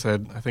in, like I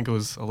said, I think it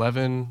was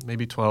 11,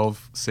 maybe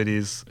 12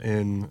 cities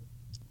in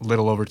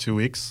little over 2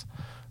 weeks,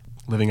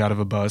 living out of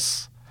a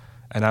bus.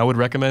 And I would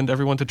recommend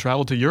everyone to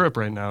travel to Europe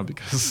right now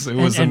because it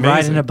was and ride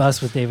amazing. in a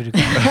bus with David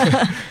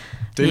Duchovny.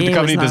 David He was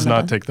Duchovny not does on the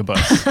not take the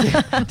bus.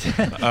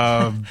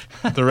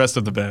 The rest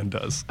of the band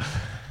does.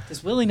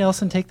 Does Willie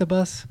Nelson take the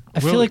bus? I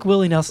feel Willie- like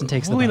Willie Nelson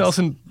takes the bus. Willie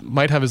Nelson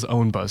might have his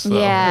own bus though,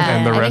 Yeah,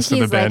 and the I rest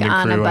think of the he's band like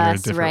and on crew a are in a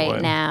bus different right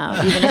one.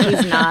 now, even if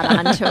he's not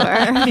on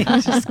tour. He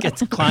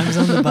just climbs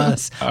on the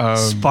bus,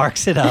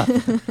 sparks it up.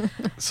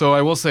 So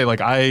I will say, like,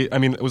 I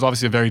mean, it was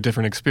obviously a very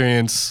different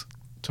experience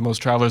to most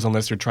travelers,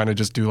 unless you're trying to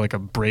just do like a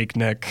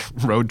breakneck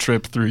road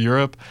trip through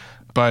Europe.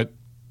 But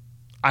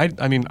I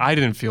mean, I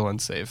didn't feel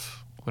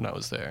unsafe when I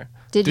was there.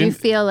 Did you Didn't-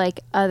 feel like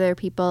other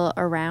people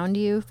around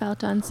you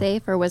felt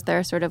unsafe, or was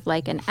there sort of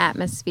like an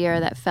atmosphere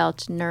that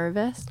felt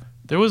nervous?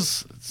 There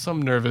was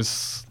some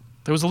nervous.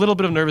 There was a little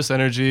bit of nervous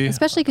energy,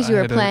 Especially because you I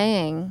were had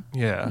playing,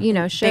 yeah,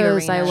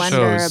 shows. I arenas.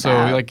 wonder shows.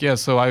 about. So like, yeah,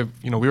 so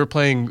we were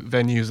playing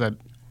venues that,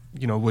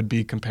 would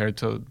be compared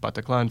to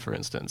Bataclan, for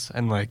instance,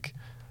 and like,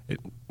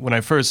 when I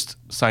first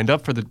signed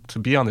up to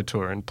be on the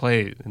tour and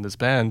play in this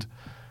band,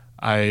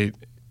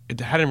 it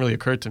hadn't really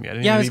occurred to me. I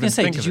didn't Yeah, I was even going to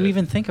say, think did of you it.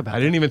 even think about I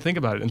it? didn't even think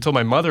about it until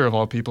my mother, of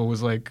all people,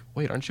 was like,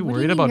 "Wait, aren't you What do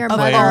worried you mean about your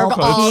playing mother close?"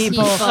 of all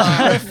people? people?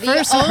 The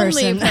First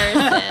only person.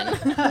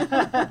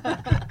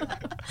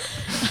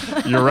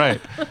 person. You're right.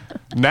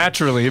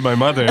 Naturally, my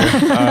mother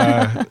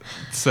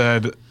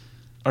said,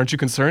 "Aren't you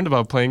concerned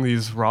about playing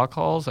these rock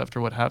halls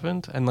after what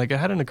happened?" And like, it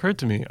hadn't occurred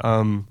to me.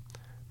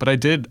 But I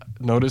did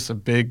notice a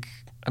big.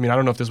 I mean, I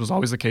don't know if this was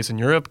always the case in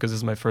Europe, because this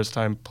is my first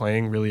time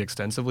playing really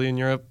extensively in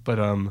Europe. But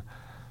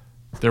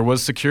there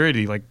was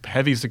security, like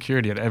heavy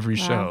security at every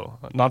Wow. show.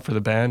 Not for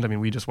the band. I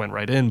mean, we just went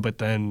right in. But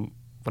then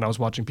when I was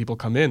watching people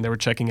come in, they were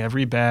checking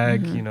every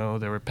bag. Mm-hmm.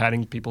 They were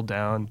patting people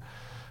down.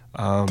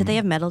 Did they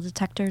have metal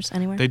detectors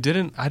anywhere? They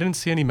didn't. I didn't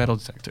see any metal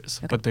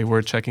detectors, but they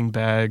were checking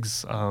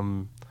bags.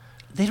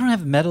 They don't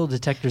have metal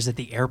detectors at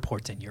the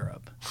airports in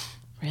Europe.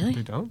 Really?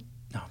 They don't.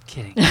 No, I'm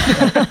kidding.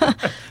 I don't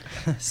know.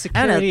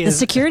 Security The is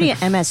security at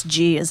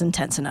MSG is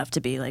intense enough to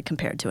be like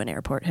compared to an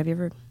airport. Have you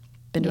ever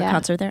been to a Yeah.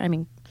 concert there? I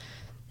mean,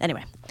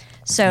 anyway.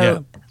 So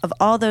Yeah. of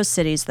all those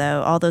cities,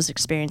 though, all those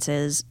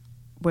experiences,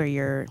 were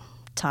your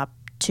top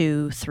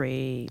 2,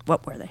 3?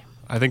 What were they?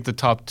 I think the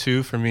top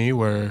two for me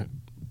were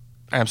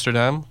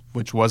Amsterdam,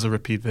 which was a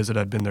repeat visit.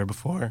 I'd been there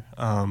before,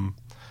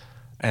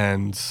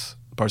 and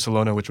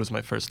Barcelona, which was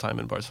my first time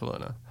in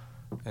Barcelona.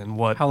 And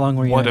How long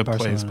were you what in a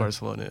place Barcelona?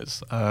 Barcelona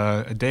is.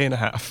 A day and a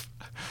half.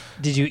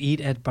 Did you eat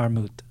at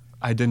Barmut?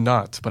 I did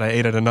not, but I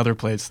ate at another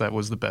place that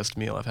was the best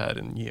meal I've had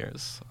in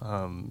years.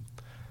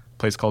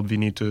 Place called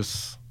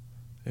Vinitus.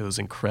 It was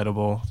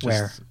incredible.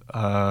 Where?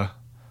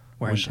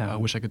 Where in I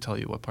town? wish I could tell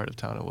you what part of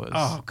town it was.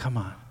 Oh, come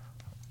on.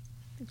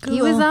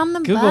 He was on the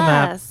Google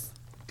Map. bus.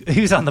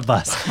 He was on the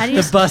bus. How do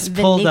you The bus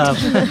pulled up.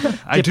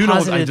 I do know.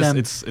 deposited them.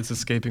 It's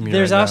escaping me.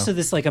 There's right also now.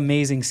 this like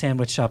amazing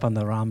sandwich shop on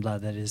the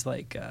Rambla that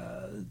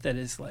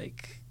is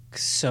like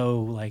so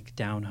like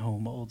down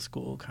home, old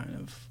school kind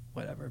of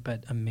whatever,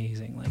 but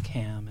amazing, like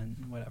ham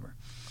and whatever.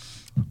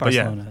 But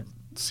yeah, Barcelona.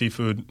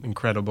 seafood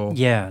incredible.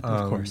 Yeah,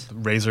 of course.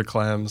 Razor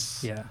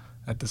clams. Yeah.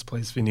 At this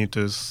place,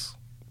 Vinitus.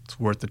 It's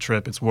worth the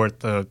trip. It's worth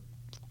the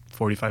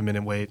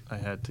 45-minute wait I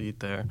had to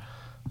eat there.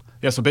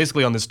 Yeah. So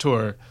basically, on this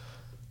tour,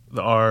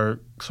 our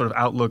sort of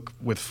outlook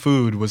with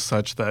food was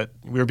such that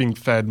we were being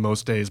fed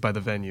most days by the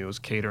venue. It was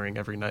catering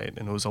every night,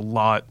 and it was a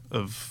lot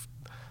of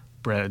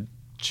bread,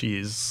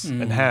 cheese,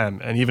 and ham.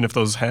 And even if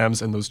those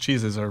hams and those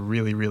cheeses are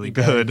really, really You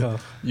gotta good, go.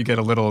 you get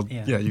a little,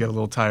 Yeah. you get a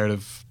little tired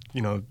of,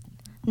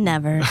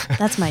 Never.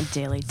 That's my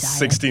daily diet.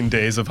 16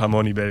 days of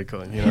jamón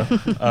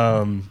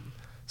ibérico,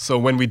 So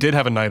when we did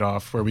have a night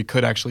off where we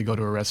could actually go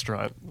to a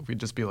restaurant, we'd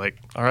just be like,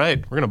 all right,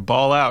 we're going to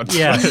ball out.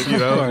 Yeah, right? of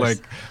course. Like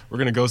we're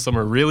going to go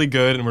somewhere really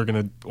good and we're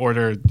going to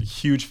order a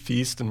huge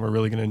feast and we're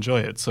really going to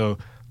enjoy it. So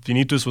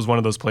Vinitus was one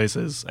of those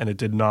places and it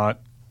did not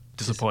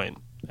disappoint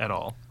at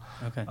all.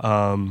 Okay.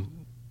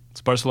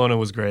 So Barcelona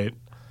was great.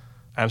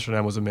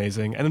 Amsterdam was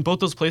amazing. And in both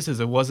those places,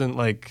 it wasn't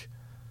like,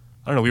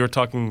 I don't know, we were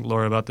talking,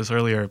 Laura, about this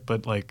earlier,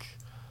 but like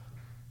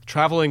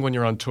traveling when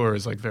you're on tour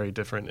is like very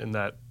different in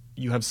that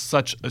you have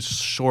such a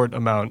short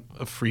amount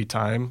of free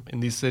time in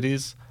these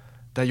cities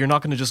that you're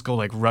not going to just go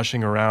like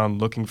rushing around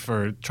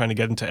trying to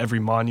get into every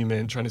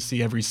monument, trying to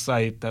see every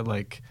site that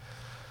like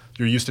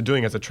you're used to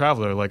doing as a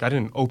traveler. Like I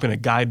didn't open a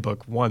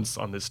guidebook once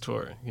on this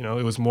tour. It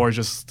was more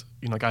just,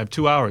 like I have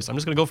 2 hours. I'm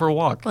just going to go for a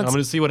walk. Well, and I'm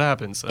going to see what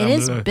happens. It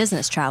is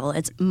business travel.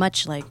 It's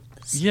much like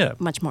Yeah.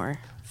 much more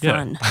Yeah.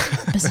 fun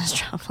business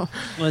travel.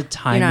 Well,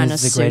 time You're not in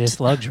is a the suit. greatest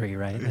luxury,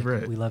 right? Like,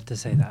 Right. We love to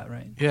say that,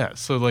 right? Yeah,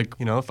 so like,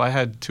 if I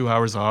had 2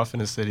 hours off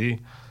in a city,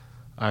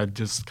 I'd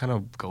just kind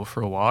of go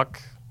for a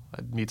walk.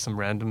 I'd meet some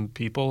random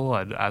people.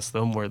 I'd ask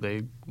them where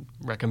they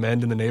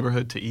recommend in the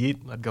neighborhood to eat.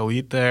 I'd go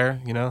eat there,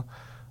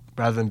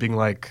 rather than being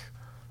like,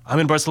 I'm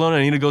in Barcelona,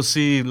 I need to go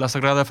see La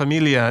Sagrada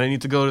Familia, and I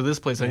need to go to this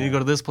place, I need to go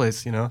to this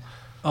place,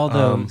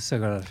 Although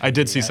Sagrada I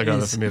did see Familia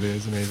Sagrada is Familia.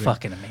 It's amazing.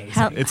 fucking amazing.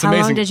 It's how long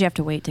amazing. did you have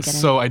to wait to get in?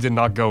 So I did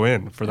not go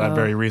in for that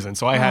very reason.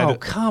 So I had Oh,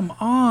 come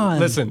on.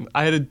 listen.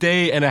 I had a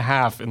day and a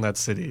half in that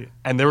city,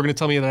 and they were going to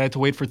tell me that I had to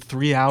wait for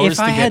 3 hours If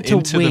to I had get to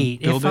into wait,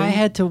 the building. if I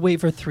had to wait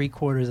for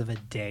 3/4 of a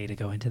day to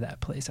go into that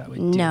place, I would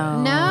do No.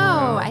 it.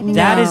 No, I think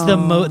That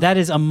No. is that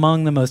is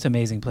among the most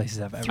amazing places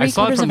I've ever I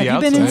saw it Three-quarters from the of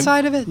Have it. you been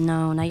outside. inside of it?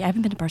 No, I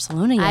haven't been to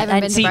Barcelona yet. I haven't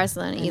been see- to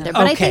Barcelona either.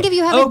 But I think if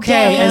you have a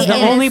okay, day as the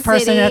in a only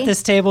person city- at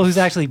this table who's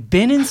actually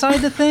been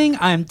inside the thing,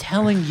 I'm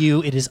telling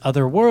you, it is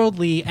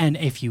otherworldly. And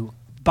if you,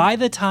 by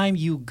the time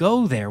you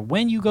go there,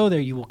 when you go there,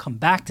 you will come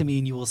back to me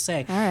and you will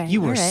say, All right,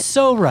 "You were all right.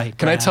 so right."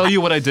 Can I Brad." tell you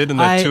what I did in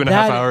the 2.5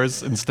 that-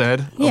 hours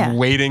instead Yeah. of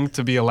waiting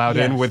to be allowed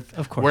in Yes, with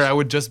of course. where I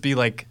would just be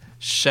like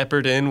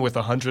shepherded in with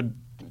 100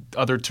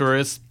 other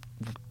tourists,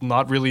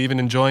 not really even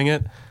enjoying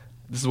it?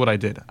 This is what I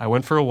did. I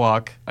went for a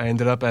walk. I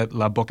ended up at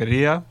La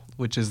Boqueria,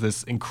 which is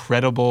this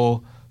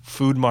incredible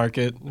food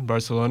market in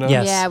Barcelona.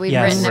 Yes. Yeah, we've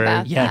yes. written Where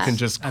about you Yes. can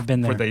just I've been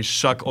there. where they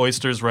shuck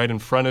oysters right in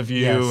front of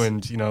you, Yes.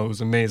 and it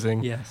was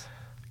amazing. Yes.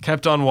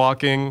 Kept on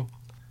walking,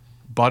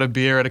 bought a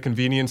beer at a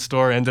convenience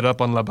store, ended up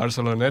on La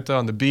Barceloneta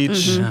on the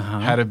beach,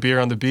 had a beer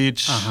on the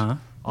beach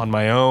on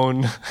my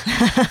own.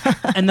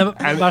 And the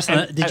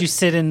Barcelona, and- did you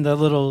sit in the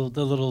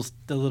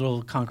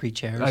little concrete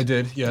chairs? I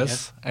did,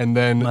 yes. And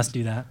then Must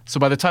do that. So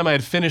by the time I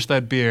had finished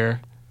that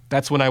beer,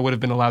 that's when I would have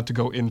been allowed to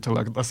go into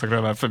La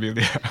Sagrada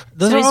Familia.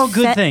 Those So are he's all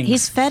good fed- things.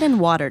 He's fed and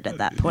watered at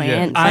that point.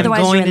 Yeah. And I'm otherwise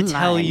going you're to in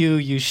tell line.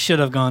 you should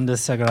have gone to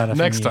Sagrada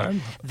Next Familia.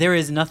 time. There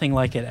is nothing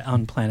like it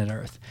on planet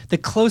Earth. The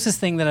closest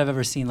thing that I've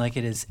ever seen like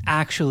it is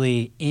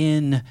actually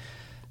in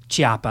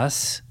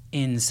Chiapas,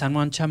 in San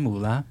Juan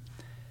Chamula,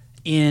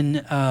 in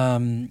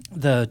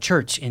the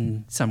church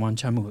in San Juan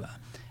Chamula.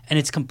 And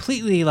it's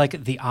completely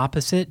like the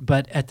opposite,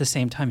 but at the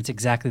same time, it's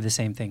exactly the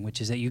same thing, which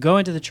is that you go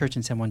into the church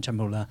in San Juan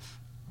Chamula,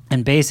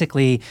 and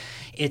basically,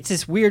 it's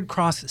this weird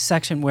cross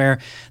section where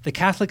the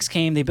Catholics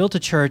came, they built a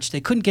church,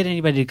 they couldn't get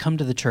anybody to come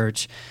to the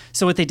church.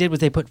 So what they did was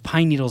they put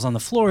pine needles on the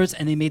floors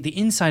and they made the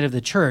inside of the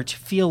church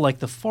feel like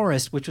the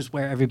forest, which was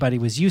where everybody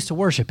was used to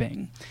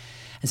worshiping.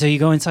 And so you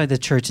go inside the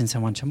church in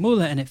San Juan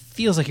Chamula and it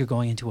feels like you're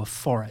going into a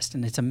forest.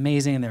 And it's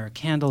amazing, and there are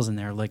candles and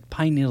there are like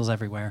pine needles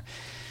everywhere.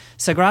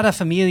 Sagrada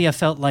Familia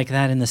felt like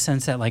that in the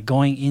sense that like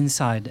going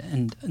inside,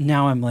 and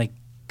now I'm like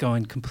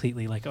going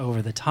completely like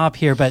over the top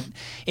here, but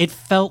it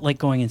felt like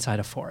going inside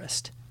a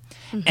forest.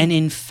 And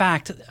in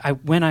fact,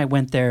 when I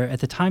went there, at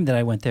the time that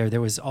I went there, there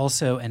was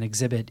also an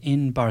exhibit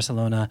in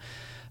Barcelona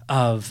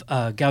of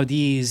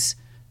Gaudi's.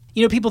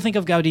 People think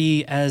of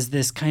Gaudí as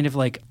this kind of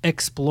like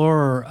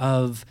explorer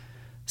of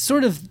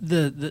sort of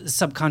the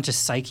subconscious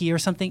psyche or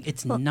something.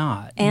 It's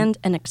not. And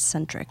an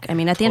eccentric. I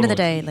mean, at the end of the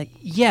day, like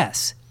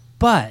Yes,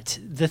 but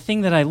the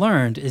thing that I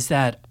learned is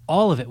that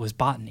all of it was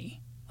botany.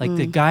 Like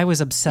the guy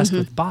was obsessed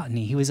with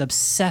botany. He was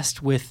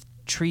obsessed with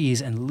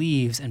trees and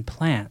leaves and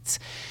plants.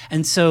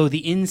 And so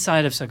the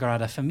inside of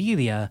Sagrada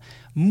Familia,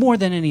 more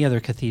than any other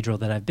cathedral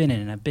that I've been in,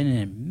 and I've been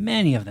in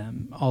many of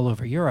them all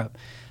over Europe,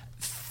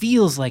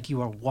 feels like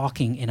you are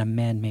walking in a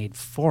man-made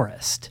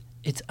forest.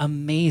 It's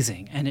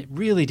amazing. And it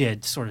really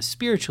did sort of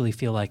spiritually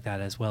feel like that,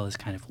 as well as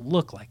kind of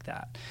look like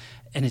that.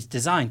 And it's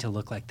designed to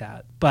look like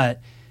that.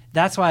 But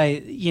that's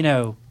why,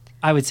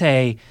 I would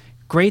say,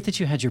 great that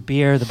you had your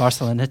beer. The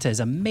Barceloneta is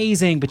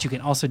amazing, but you can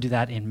also do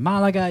that in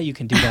Malaga. You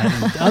can do that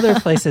in other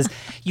places.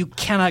 You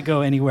cannot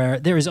go anywhere.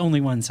 There is only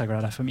one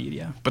Sagrada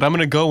Familia. But I'm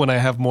going to go when I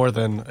have more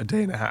than a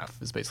day and a half,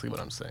 is basically what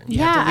I'm saying. You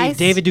have to leave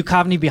David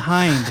Duchovny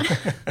behind.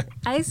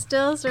 I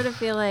still sort of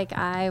feel like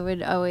I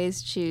would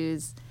always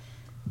choose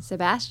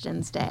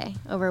Sebastian's Day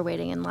over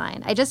waiting in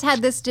line. I just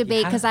had this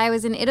debate because I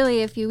was in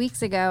Italy a few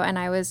weeks ago, and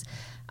I was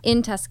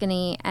in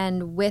Tuscany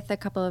and with a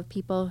couple of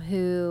people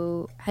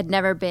who had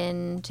never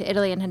been to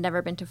Italy and had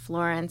never been to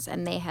Florence,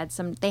 and they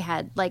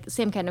had like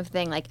same kind of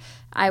thing. Like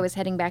I was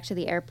heading back to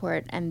the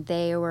airport and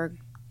they were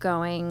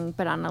going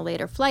but on a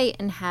later flight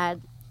and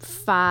had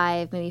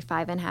maybe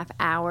 5.5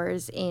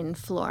 hours in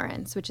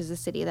Florence, which is a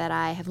city that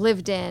I have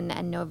lived in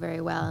and know very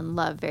well and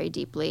love very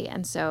deeply.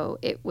 And so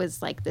it was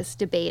like this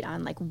debate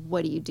on like,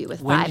 what do you do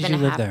with When 5.5? did you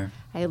live there?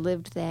 I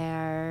lived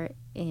there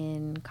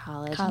in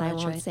college and I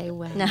won't right? say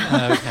when. No.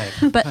 Okay.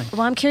 But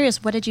well, I'm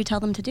curious. What did you tell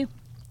them to do?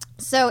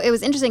 So it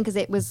was interesting because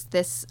it was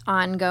this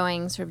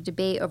ongoing sort of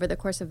debate over the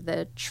course of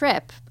the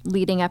trip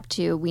leading up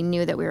to, we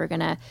knew that we were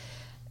going to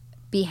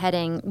be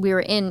heading, we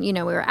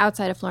were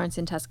outside of Florence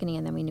in Tuscany,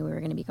 and then we knew we were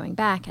going to be going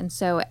back. And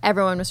so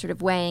everyone was sort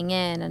of weighing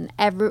in, and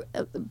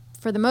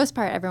for the most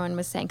part, everyone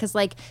was saying, because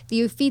like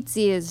the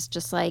Uffizi is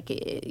just like,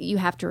 you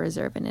have to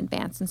reserve in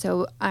advance. And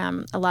so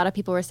a lot of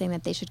people were saying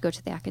that they should go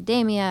to the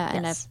Accademia,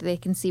 and if they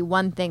can see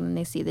one thing, then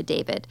they see the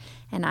David.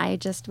 And I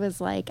just was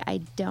like, I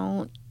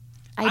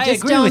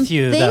just agree don't with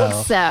you, think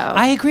though. so.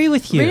 I agree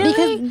with you.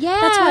 Because, yeah.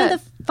 That's one of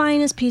the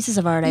finest pieces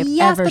of art I've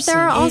Yes, ever but seen.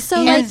 there are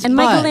also It like is, and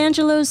but-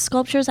 Michelangelo's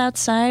sculptures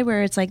outside,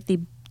 where it's like the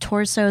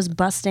torsos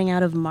busting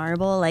out of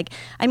marble. Like,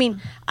 I mean,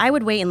 I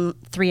would wait in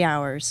 3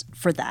 hours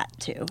for that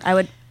too. I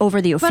would over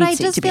the Uffizi, But I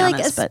just to be feel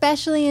honest. like,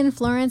 especially in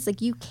Florence,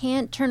 like you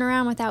can't turn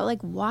around without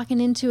like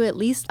walking into at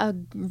least a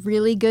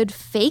really good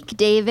fake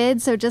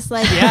David. So just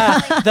like Yeah,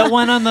 the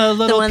one on the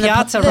little one that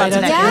piazza pops right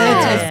out. at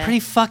Yeah. it's pretty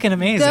fucking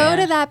amazing. go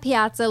to that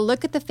piazza,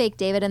 look at the fake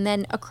David, and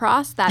then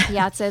across that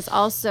piazza is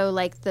also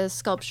like the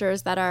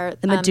sculptures that are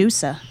the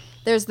Medusa.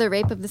 There's the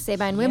Rape of the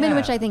Sabine Women,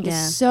 which I think Yeah.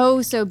 is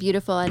so, so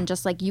beautiful. And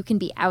just like you can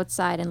be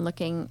outside and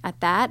looking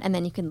at that, and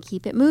then you can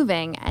keep it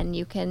moving, and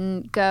you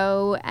can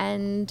go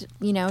and,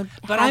 you know.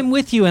 But I'm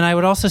with you, and I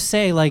would also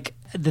say, like,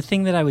 the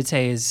thing that I would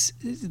say is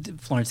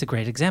Florence is a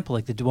great example.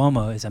 Like, the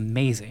Duomo is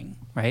amazing,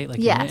 right? Like,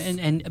 Yes.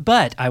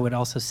 But I would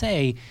also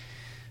say,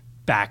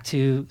 back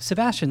to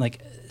Sebastian,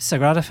 like,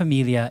 Sagrada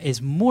Familia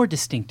is more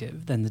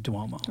distinctive than the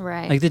Duomo.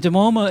 Right. Like, the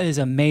Duomo is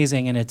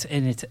amazing, and it's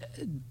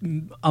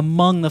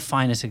among the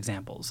finest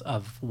examples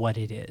of what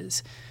it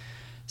is.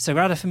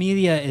 Sagrada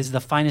Familia is the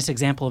finest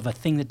example of a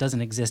thing that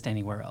doesn't exist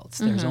anywhere else.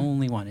 There's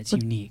only one. It's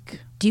unique.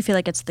 Do you feel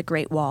like it's the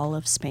Great Wall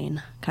of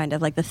Spain, kind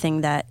of like the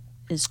thing that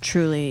is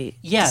truly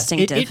Yes, it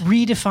distinctive?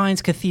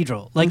 redefines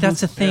cathedral. Like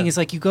that's the thing is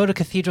like you go to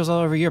cathedrals all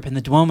over Europe, and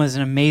the Duomo is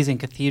an amazing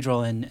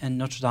cathedral, and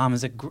Notre Dame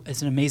is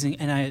is an amazing.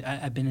 And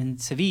I've been in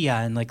Sevilla,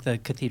 and like the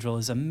cathedral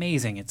is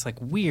amazing. It's like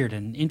weird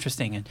and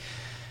interesting, and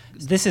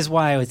this is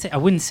why I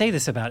wouldn't say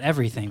this about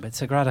everything, but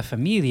Sagrada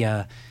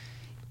Familia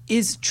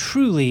is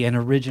truly an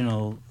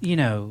original, you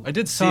know. I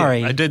did see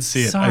sorry, it. I did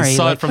see it. Sorry, I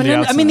saw like- it from but the then-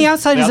 outside. I mean, the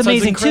outside The is outside's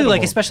amazing too. Like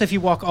incredible. especially if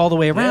you walk all the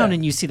way around Yeah.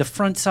 and you see the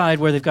front side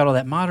where they've got all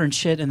that modern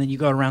shit, and then you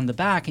go around the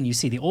back and you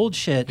see the old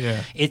shit.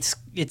 Yeah. It's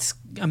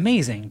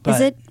amazing. But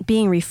Is it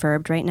being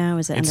refurbed right now?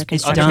 Is it It's- under it's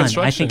It's construction? under done. I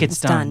construction. think it's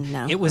It's done. done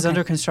now. It was Okay.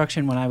 under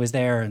construction when I was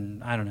there,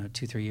 and I don't know,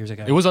 2-3 years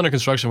ago. It was under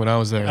construction when I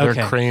was there. There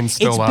are cranes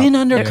still It's up. been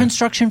under Yeah.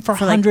 construction for like-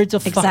 hundreds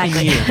of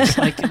exactly. fucking years.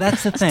 Like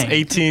that's the thing.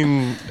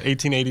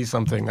 1880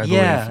 something, I believe.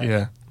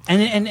 Yeah.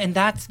 And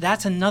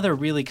that's another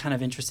really kind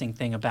of interesting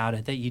thing about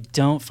it that you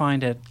don't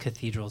find at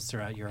cathedrals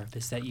throughout Europe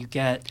is that you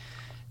get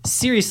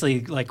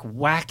seriously like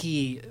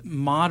wacky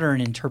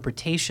modern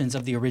interpretations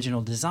of the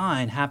original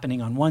design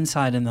happening on one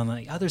side, and then on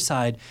the other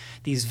side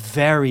these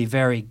very,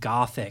 very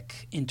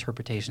Gothic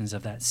interpretations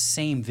of that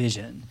same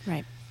vision.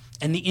 Right.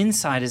 And the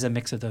inside is a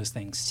mix of those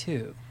things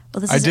too.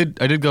 Well, this I is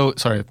did go.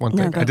 Sorry, one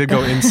No, thing. go. I did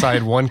go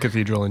inside one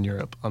cathedral in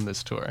Europe on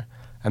this tour,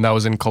 and that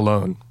was in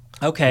Cologne,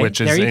 Okay, which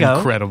is there you go.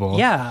 incredible.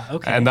 Yeah,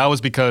 okay. And that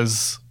was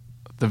because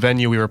the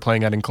venue we were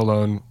playing at in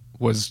Cologne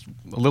was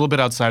a little bit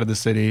outside of the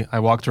city. I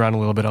walked around a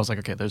little bit. I was like,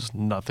 okay, there's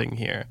nothing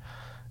here,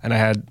 and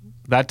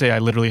that day I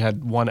literally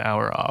had 1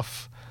 hour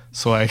off.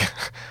 So I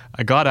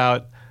got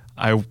out.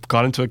 I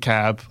got into a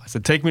cab. I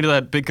said, take me to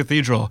that big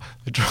cathedral.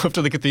 I drove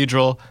to the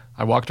cathedral.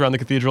 I walked around the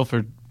cathedral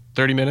for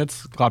 30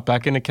 minutes, got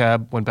back in a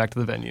cab, went back to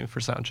the venue for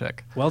sound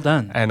check. Well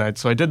done. And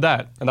so I did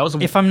that. And that was,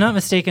 If I'm not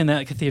mistaken,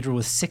 that cathedral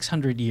was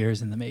 600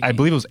 years in the making. I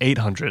believe it was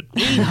 800.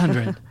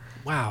 800.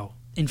 Wow.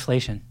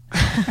 Inflation.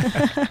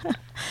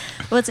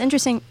 Well, it's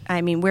interesting.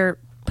 I mean, we're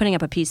putting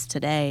up a piece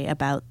today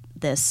about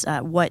this,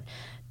 what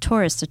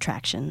tourist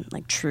attraction,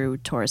 like true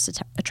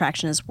tourist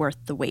attraction, is worth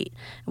the wait.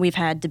 We've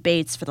had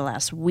debates for the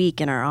last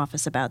week in our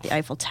office about the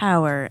Eiffel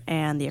Tower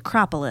and the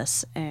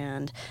Acropolis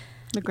and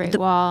The Great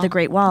Wall. the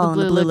Great Wall,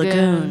 and the Blue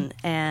Lagoon,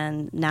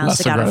 and now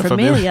Sagrada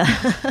Familia.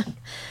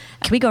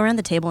 Can we go around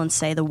the table and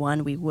say the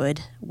one we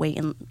would wait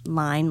in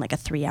line, like a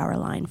 3-hour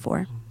line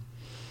for?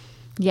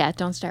 Yeah,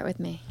 don't start with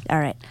me. All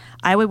right.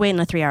 I would wait in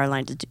a 3-hour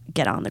line to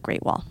get on the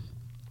Great Wall.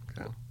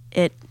 Okay.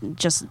 It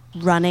just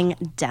running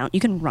down. You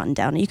can run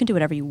down it. You can do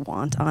whatever you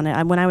want on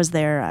it. When I was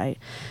there,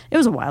 it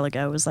was a while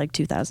ago. It was like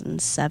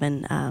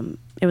 2007.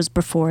 It was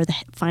before the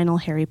final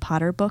Harry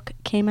Potter book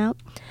came out.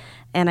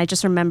 And I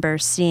just remember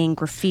seeing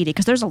graffiti,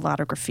 because there's a lot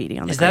of graffiti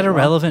on the Is Great that a Wall.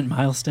 relevant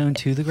milestone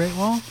to the Great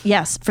Wall?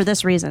 Yes, for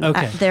this reason.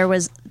 Okay. There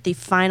was the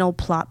final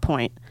plot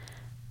point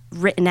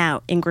written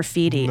out in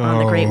graffiti on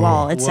the Great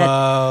Wall. It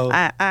Whoa.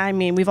 said, I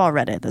mean, we've all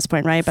read it at this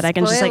point, right? But I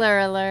can just like, Spoiler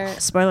alert.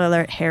 spoiler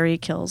alert, Harry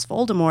kills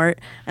Voldemort.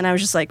 And I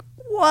was just like,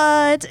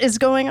 what is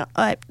going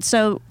on?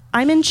 So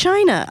I'm in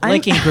China.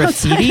 Like in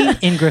graffiti?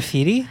 In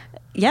graffiti?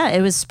 Yeah,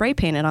 it was spray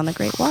painted on the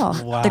Great Wall.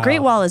 Wow. The Great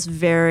Wall is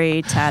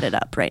very tatted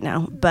up right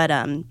now, but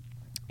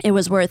it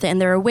was worth it.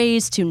 And there are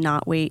ways to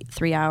not wait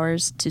 3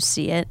 hours to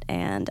see it.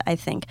 And I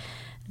think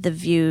the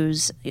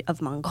views of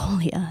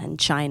Mongolia and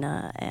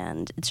China,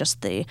 and it's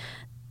just the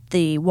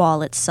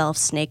wall itself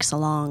snakes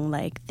along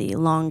like the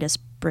longest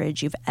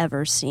bridge you've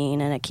ever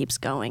seen, and it keeps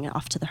going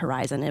off to the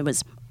horizon. It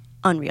was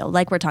unreal.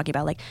 Like we're talking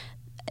about, like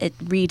it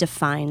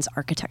redefines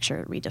architecture.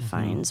 It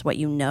redefines what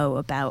you know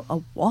about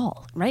a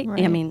wall, right? I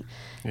Right. mean,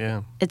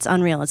 Yeah. it's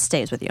unreal. It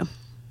stays with you.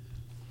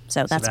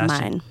 So that's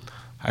Sebastian. mine.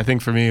 I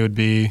think for me it would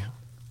be,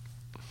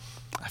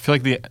 I feel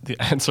like the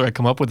answer I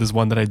come up with is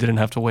one that I didn't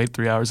have to wait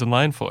 3 hours in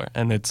line for.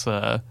 And it's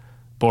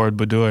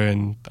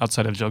Borobudur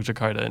outside of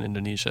Yogyakarta in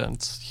Indonesia.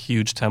 It's a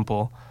huge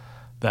temple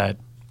that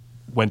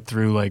went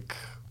through like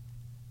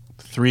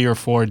 3 or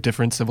 4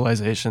 different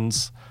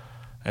civilizations.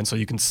 And so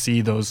you can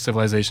see those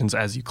civilizations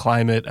as you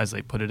climb it, as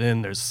they put it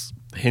in. There's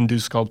Hindu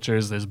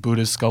sculptures, there's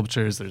Buddhist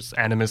sculptures, there's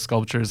animist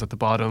sculptures at the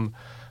bottom.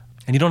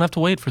 And you don't have to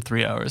wait for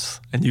 3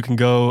 hours. And you can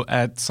go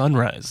at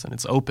sunrise, and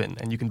it's open,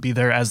 and you can be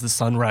there as the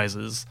sun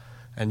rises.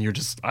 And you're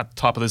just at the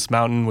top of this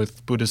mountain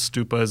with Buddhist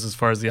stupas as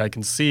far as the eye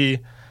can see,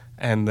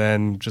 and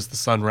then just the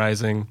sun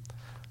rising.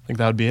 I think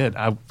that would be it.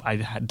 I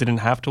didn't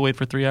have to wait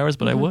for 3 hours,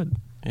 but I would.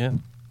 Yeah.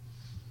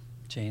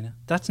 Jaina.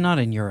 That's not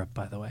in Europe,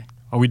 by the way.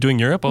 Are we doing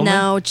Europe only?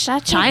 No,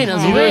 China's okay.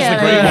 There's the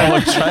Great weird. Wall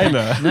of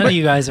China. None of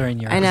you guys are in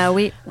Europe. I know,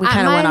 we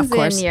kind of went off Mine's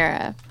course. in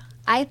Europe.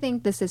 I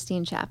think the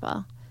Sistine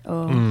Chapel.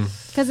 Oh.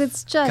 Because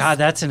it's just... God,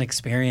 that's an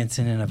experience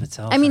in and of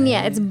itself. I mean, right?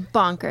 yeah, it's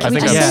bonkers. I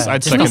think And- that's, Yeah.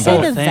 I'd Did Can we second say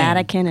whole the that. thing.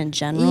 Vatican in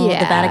general? The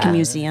Yeah. Vatican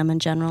Museum in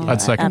general?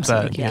 I'd second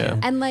that, Absolutely, yeah.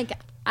 And like,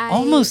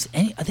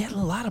 They had a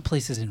lot of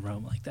places in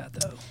Rome like that,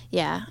 though.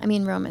 Yeah, I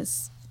mean, Rome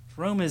is...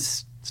 Rome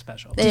is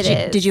special. It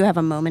is. Did you have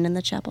a moment in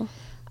the chapel?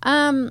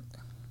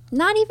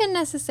 Not even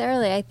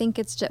necessarily. I think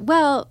it's just...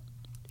 Well,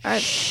 I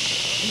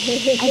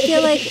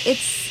feel like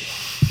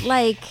it's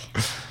like...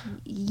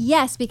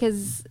 Yes,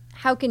 because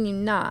how can you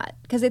not?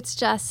 Because it's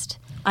just...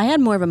 I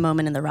had more of a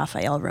moment in the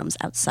Raphael rooms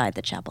outside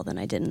the chapel than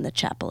I did in the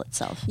chapel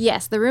itself.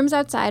 Yes, the rooms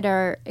outside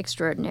are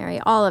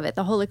extraordinary. All of it,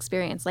 the whole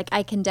experience. Like,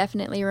 I can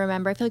definitely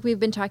remember. I feel like we've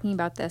been talking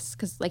about this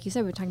because, like you said,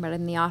 we were talking about it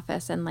in the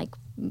office, and like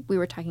we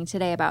were talking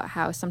today about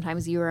how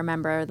sometimes you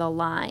remember the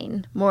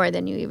line more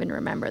than you even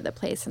remember the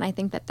place. And I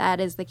think that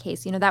that is the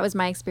case. You know, that was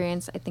my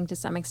experience, I think, to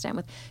some extent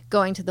with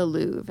going to the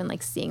Louvre and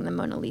like seeing the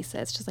Mona Lisa.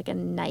 It's just like a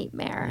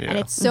nightmare. Yeah. And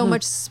it's so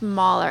much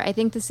smaller. I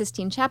think the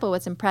Sistine Chapel,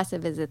 what's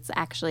impressive is it's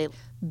actually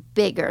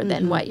bigger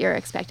than what you're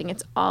expecting.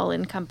 It's all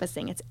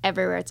encompassing. It's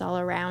everywhere. It's all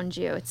around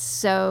you. It's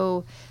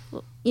so,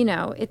 you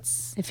know,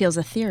 it's... It feels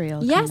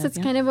ethereal. Yes, it's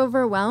kind of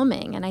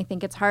overwhelming. And I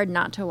think it's hard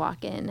not to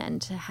walk in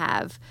and to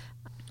have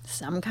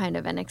some kind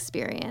of an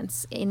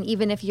experience. And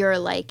even if you're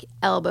like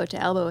elbow to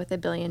elbow with a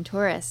billion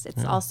tourists,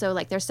 it's also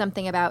like there's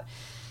something about,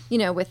 you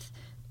know, with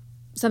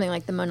something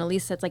like the Mona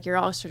Lisa, it's like you're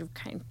all sort of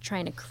kind of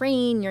trying to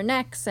crane your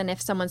necks. And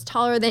if someone's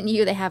taller than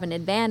you, they have an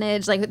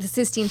advantage. Like with the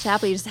Sistine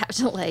Chapel, you just have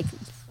to like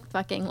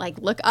fucking like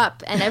look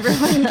up, and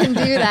everyone can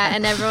do that,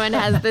 and everyone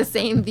has the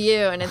same view,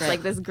 and it's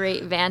like this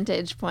great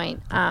vantage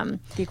point. the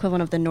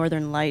equivalent of the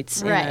Northern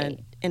Lights Right.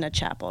 in a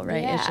chapel,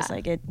 right? Yeah. It's just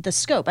like the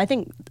scope. I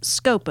think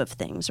scope of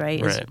things, right?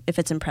 Is, Right. if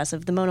it's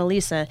impressive, the Mona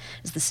Lisa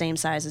is the same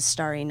size as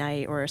Starry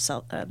Night or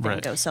Van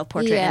Right. Gogh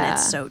self-portrait, and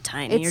it's so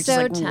tiny. It's you're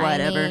so just like,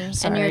 tiny, whatever. and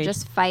Sorry. you're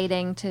just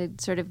fighting to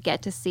sort of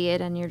get to see it,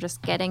 and you're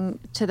just getting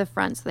to the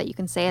front so that you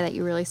can say that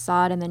you really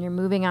saw it, and then you're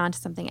moving on to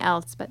something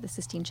else. But the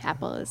Sistine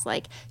Chapel is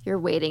like you're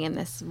waiting in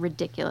this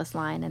ridiculous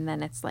line, and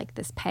then it's like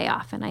this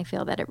payoff, and I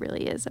feel that it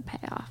really is a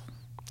payoff.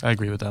 I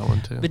agree with that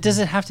one, too. But does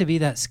it have to be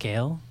that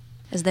scale?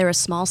 Is there a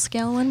small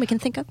scale one we can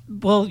think of?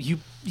 Well, you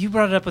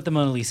brought it up with the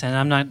Mona Lisa, and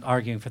I'm not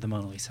arguing for the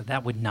Mona Lisa.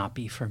 That would not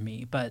be for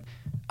me. But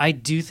I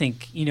do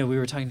think, you know, we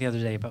were talking the other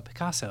day about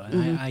Picasso,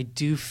 and I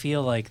do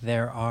feel like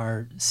there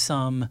are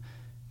some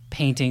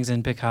paintings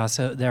in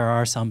Picasso. There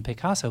are some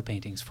Picasso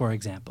paintings, for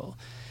example.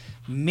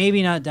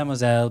 Maybe not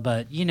Demoiselle,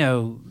 but, you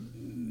know,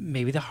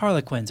 maybe the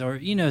Harlequins or,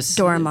 you know.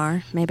 Dora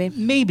Maar, maybe.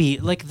 Maybe.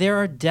 Like, there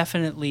are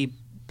definitely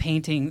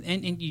painting,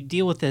 and you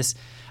deal with this.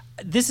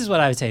 This is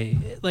what I would say.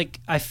 Like,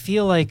 I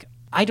feel like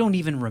I don't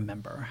even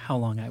remember how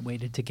long I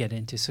waited to get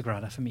into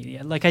Sagrada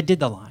Familia. Like, I did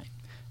the line.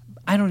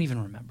 I don't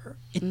even remember.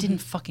 It didn't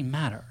fucking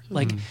matter.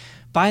 Like,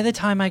 by the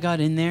time I got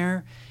in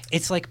there,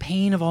 it's like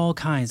pain of all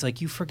kinds. Like,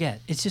 you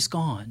forget. It's just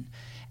gone.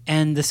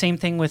 And the same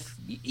thing with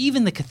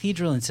even the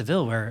cathedral in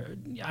Seville, where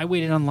I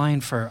waited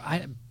online for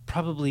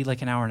probably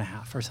like an hour and a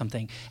half or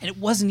something. And it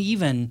wasn't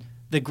even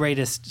the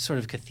greatest sort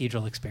of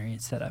cathedral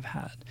experience that I've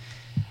had.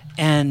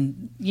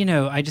 And, you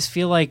know, I just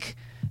feel like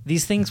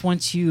these things,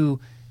 once you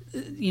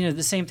know,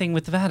 the same thing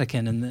with the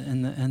Vatican and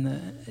the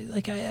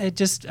like,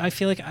 I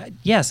feel like,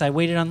 yes, I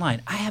waited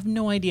online. I have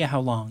no idea how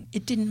long.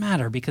 It didn't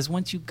matter, because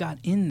once I got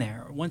in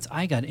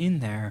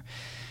there,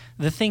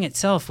 the thing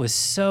itself was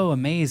so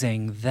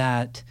amazing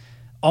that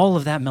all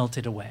of that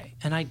melted away,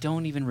 and I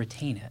don't even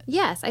retain it.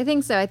 Yes, I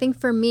think so. I think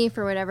for me,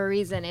 for whatever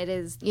reason, it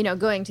is, you know,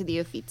 going to the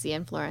Uffizi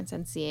in Florence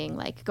and seeing,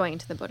 like, going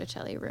to the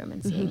Botticelli room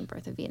and seeing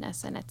Birth of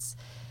Venus, and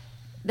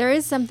there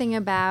is something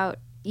about,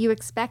 you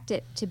expect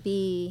it to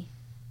be,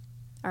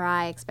 or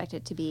I expect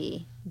it to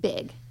be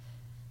big,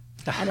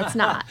 and it's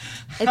not.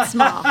 It's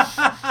small.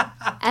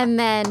 And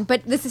then,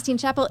 but the Sistine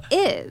Chapel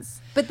is.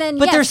 But then,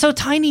 But yes, they're so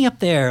tiny up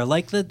there,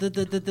 like the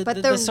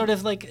sort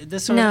of No,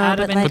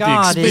 Adam but and like-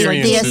 God the is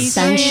experience the is-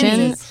 ascension,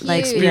 is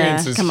like huge.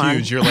 Experience yeah, is come on.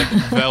 huge. You're like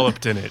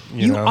enveloped in it.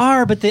 You know?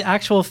 are, but the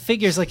actual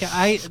figures, like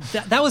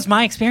that was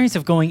my experience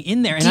of going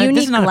in there. And Do you this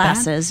need is not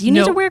glasses? A bad, You need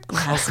no, to wear Oh,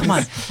 glasses. come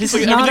on, this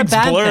Like, is not a everything's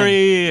bad blurry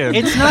thing. and-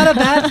 It's not a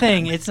bad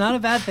thing. It's not a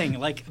bad thing.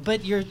 Like,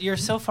 but you're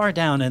so far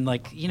down, and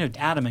like, you know,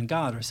 Adam and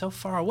God are so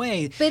far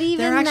away. But even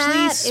they're actually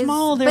that is-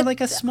 small. They're but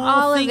like a all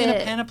small of thing in a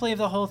it- panoply of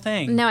the whole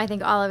thing. No, I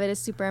think all of it is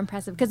super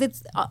impressive because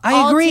it's I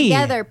all agree.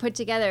 together, put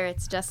together.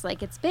 It's just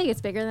like it's big.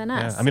 It's bigger than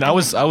us. Yeah. I mean, I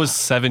was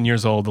 7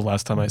 years old the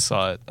last time I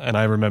saw it, and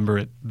I remember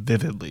it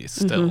vividly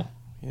still.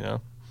 You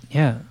know.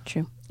 Yeah.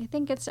 True. I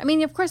think it's. I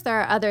mean, of course,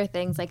 there are other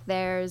things like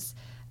there's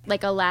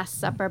like a Last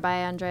Supper by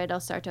Andrea del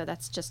Sarto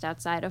that's just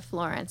outside of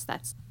Florence.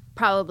 That's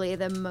probably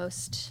the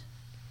most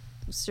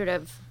sort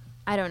of,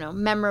 I don't know,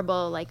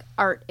 memorable like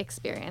art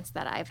experience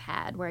that I've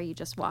had, where you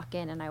just walk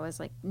in and I was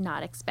like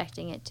not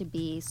expecting it to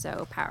be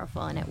so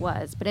powerful, and it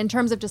was. But in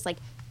terms of just like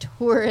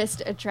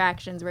tourist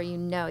attractions where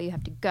you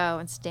have to go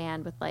and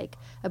stand with like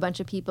a bunch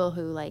of people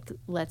who, like,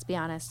 let's be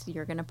honest,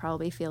 you're going to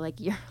probably feel like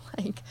you're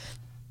like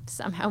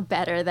somehow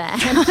better than,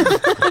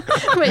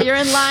 but you're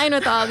in line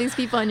with all these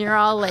people and you're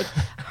all like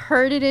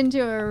herded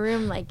into a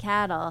room like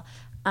cattle.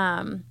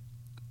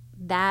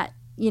 That,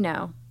 you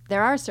know,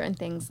 there are certain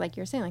things, like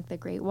you're saying, like the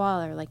Great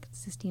Wall or like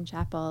Sistine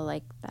Chapel,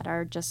 like that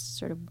are just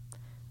sort of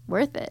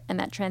worth it and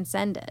that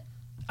transcend it.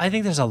 I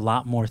think there's a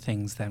lot more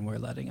things than we're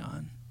letting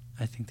on.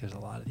 I think there's a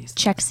lot of these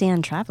things. Check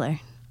CN Traveler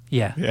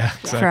Yeah. Yeah,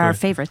 exactly. for our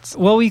favorites.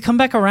 Well, we come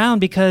back around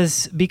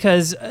because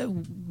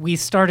we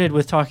started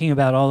with talking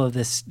about all of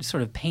this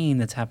sort of pain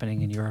that's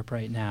happening in Europe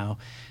right now.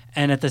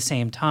 And at the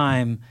same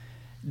time,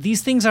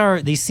 these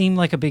seem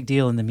like a big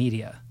deal in the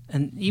media.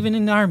 And even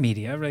in our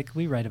media, like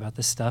we write about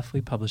this stuff, we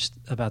publish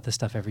about this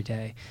stuff every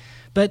day.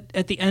 But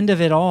at the end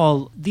of it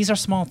all, these are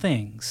small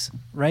things,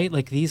 right?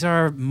 Like these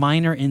are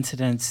minor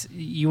incidents.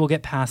 You will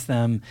get past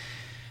them.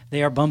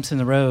 They are bumps in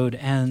the road.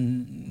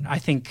 And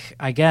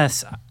I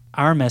guess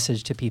our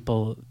message to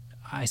people,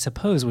 I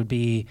suppose, would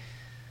be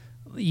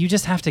you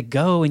just have to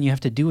go and you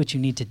have to do what you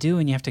need to do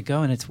and you have to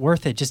go and it's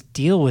worth it. Just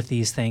deal with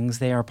these things.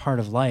 They are part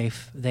of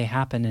life. They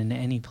happen in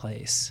any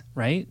place,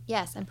 right?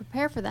 Yes, and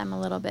prepare for them a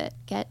little bit.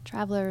 Get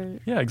traveler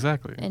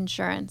exactly.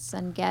 insurance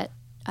and get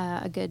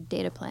a good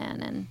data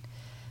plan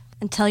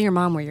And tell your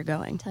mom where you're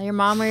going. tell your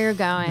mom where you're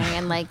going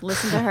and like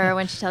listen to her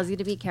when she tells you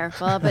to be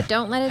careful, but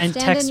don't let it And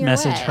stand text in your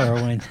message way. her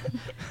when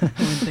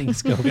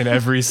things go In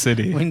every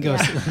city. when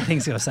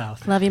things go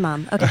south. Love you,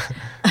 Mom. Okay.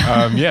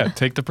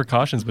 Take the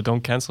precautions, but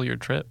don't cancel your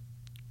trip.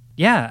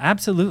 Yeah,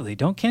 absolutely.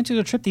 Don't cancel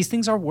your trip. These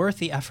things are worth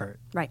the effort.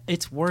 Right.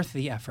 It's worth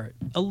the effort.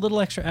 A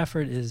little extra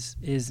effort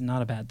is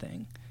not a bad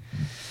thing.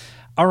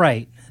 All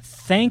right.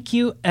 Thank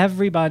you,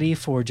 everybody,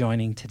 for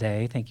joining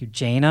today. Thank you,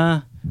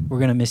 Jaina. We're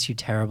going to miss you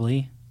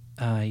terribly.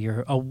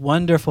 You're a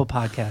wonderful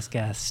podcast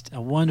guest,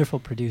 a wonderful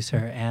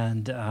producer,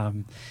 and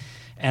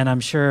I'm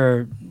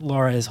sure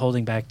Laura is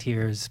holding back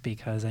tears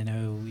because I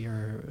know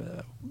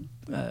you're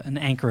an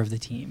anchor of the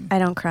team. I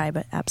don't cry,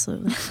 but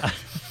absolutely.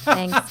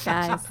 Thanks,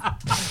 guys.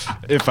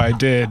 If I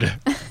did.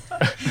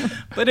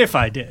 But if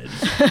I did,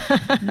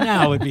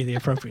 now would be the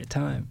appropriate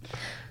time.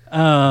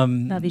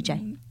 Love you,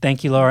 Jay.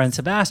 Thank you, Laura and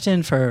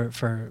Sebastian,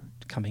 for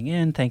coming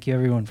in. Thank you,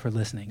 everyone, for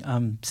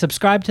listening.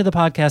 Subscribe to the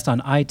podcast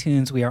on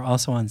iTunes. We are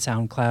also on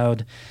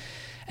SoundCloud.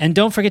 And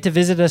don't forget to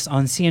visit us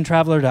on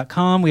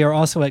cntraveler.com. We are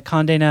also at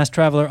Condé Nast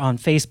Traveler on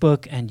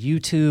Facebook and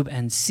YouTube,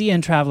 and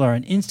CN Traveler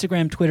on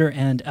Instagram, Twitter,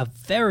 and a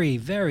very,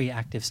 very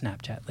active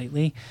Snapchat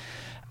lately.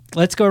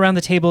 Let's go around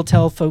the table,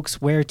 tell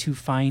folks where to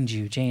find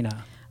you.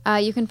 Jaina.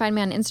 You can find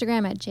me on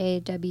Instagram at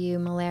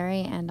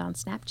JWMalari and on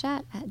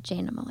Snapchat at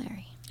Jaina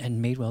Malari.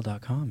 And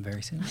madewell.com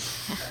very soon.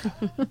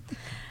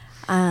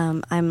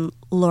 I'm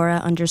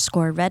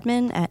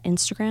Laura_Redman at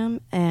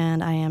Instagram,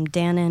 and I am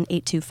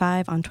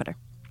Danon825 on Twitter.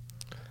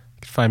 You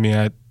can find me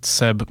at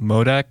Seb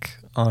Modek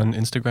on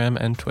Instagram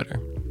and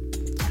Twitter.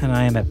 And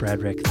I am at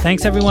Bradrick.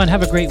 Thanks, everyone.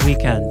 Have a great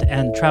weekend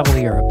and travel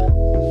to Europe.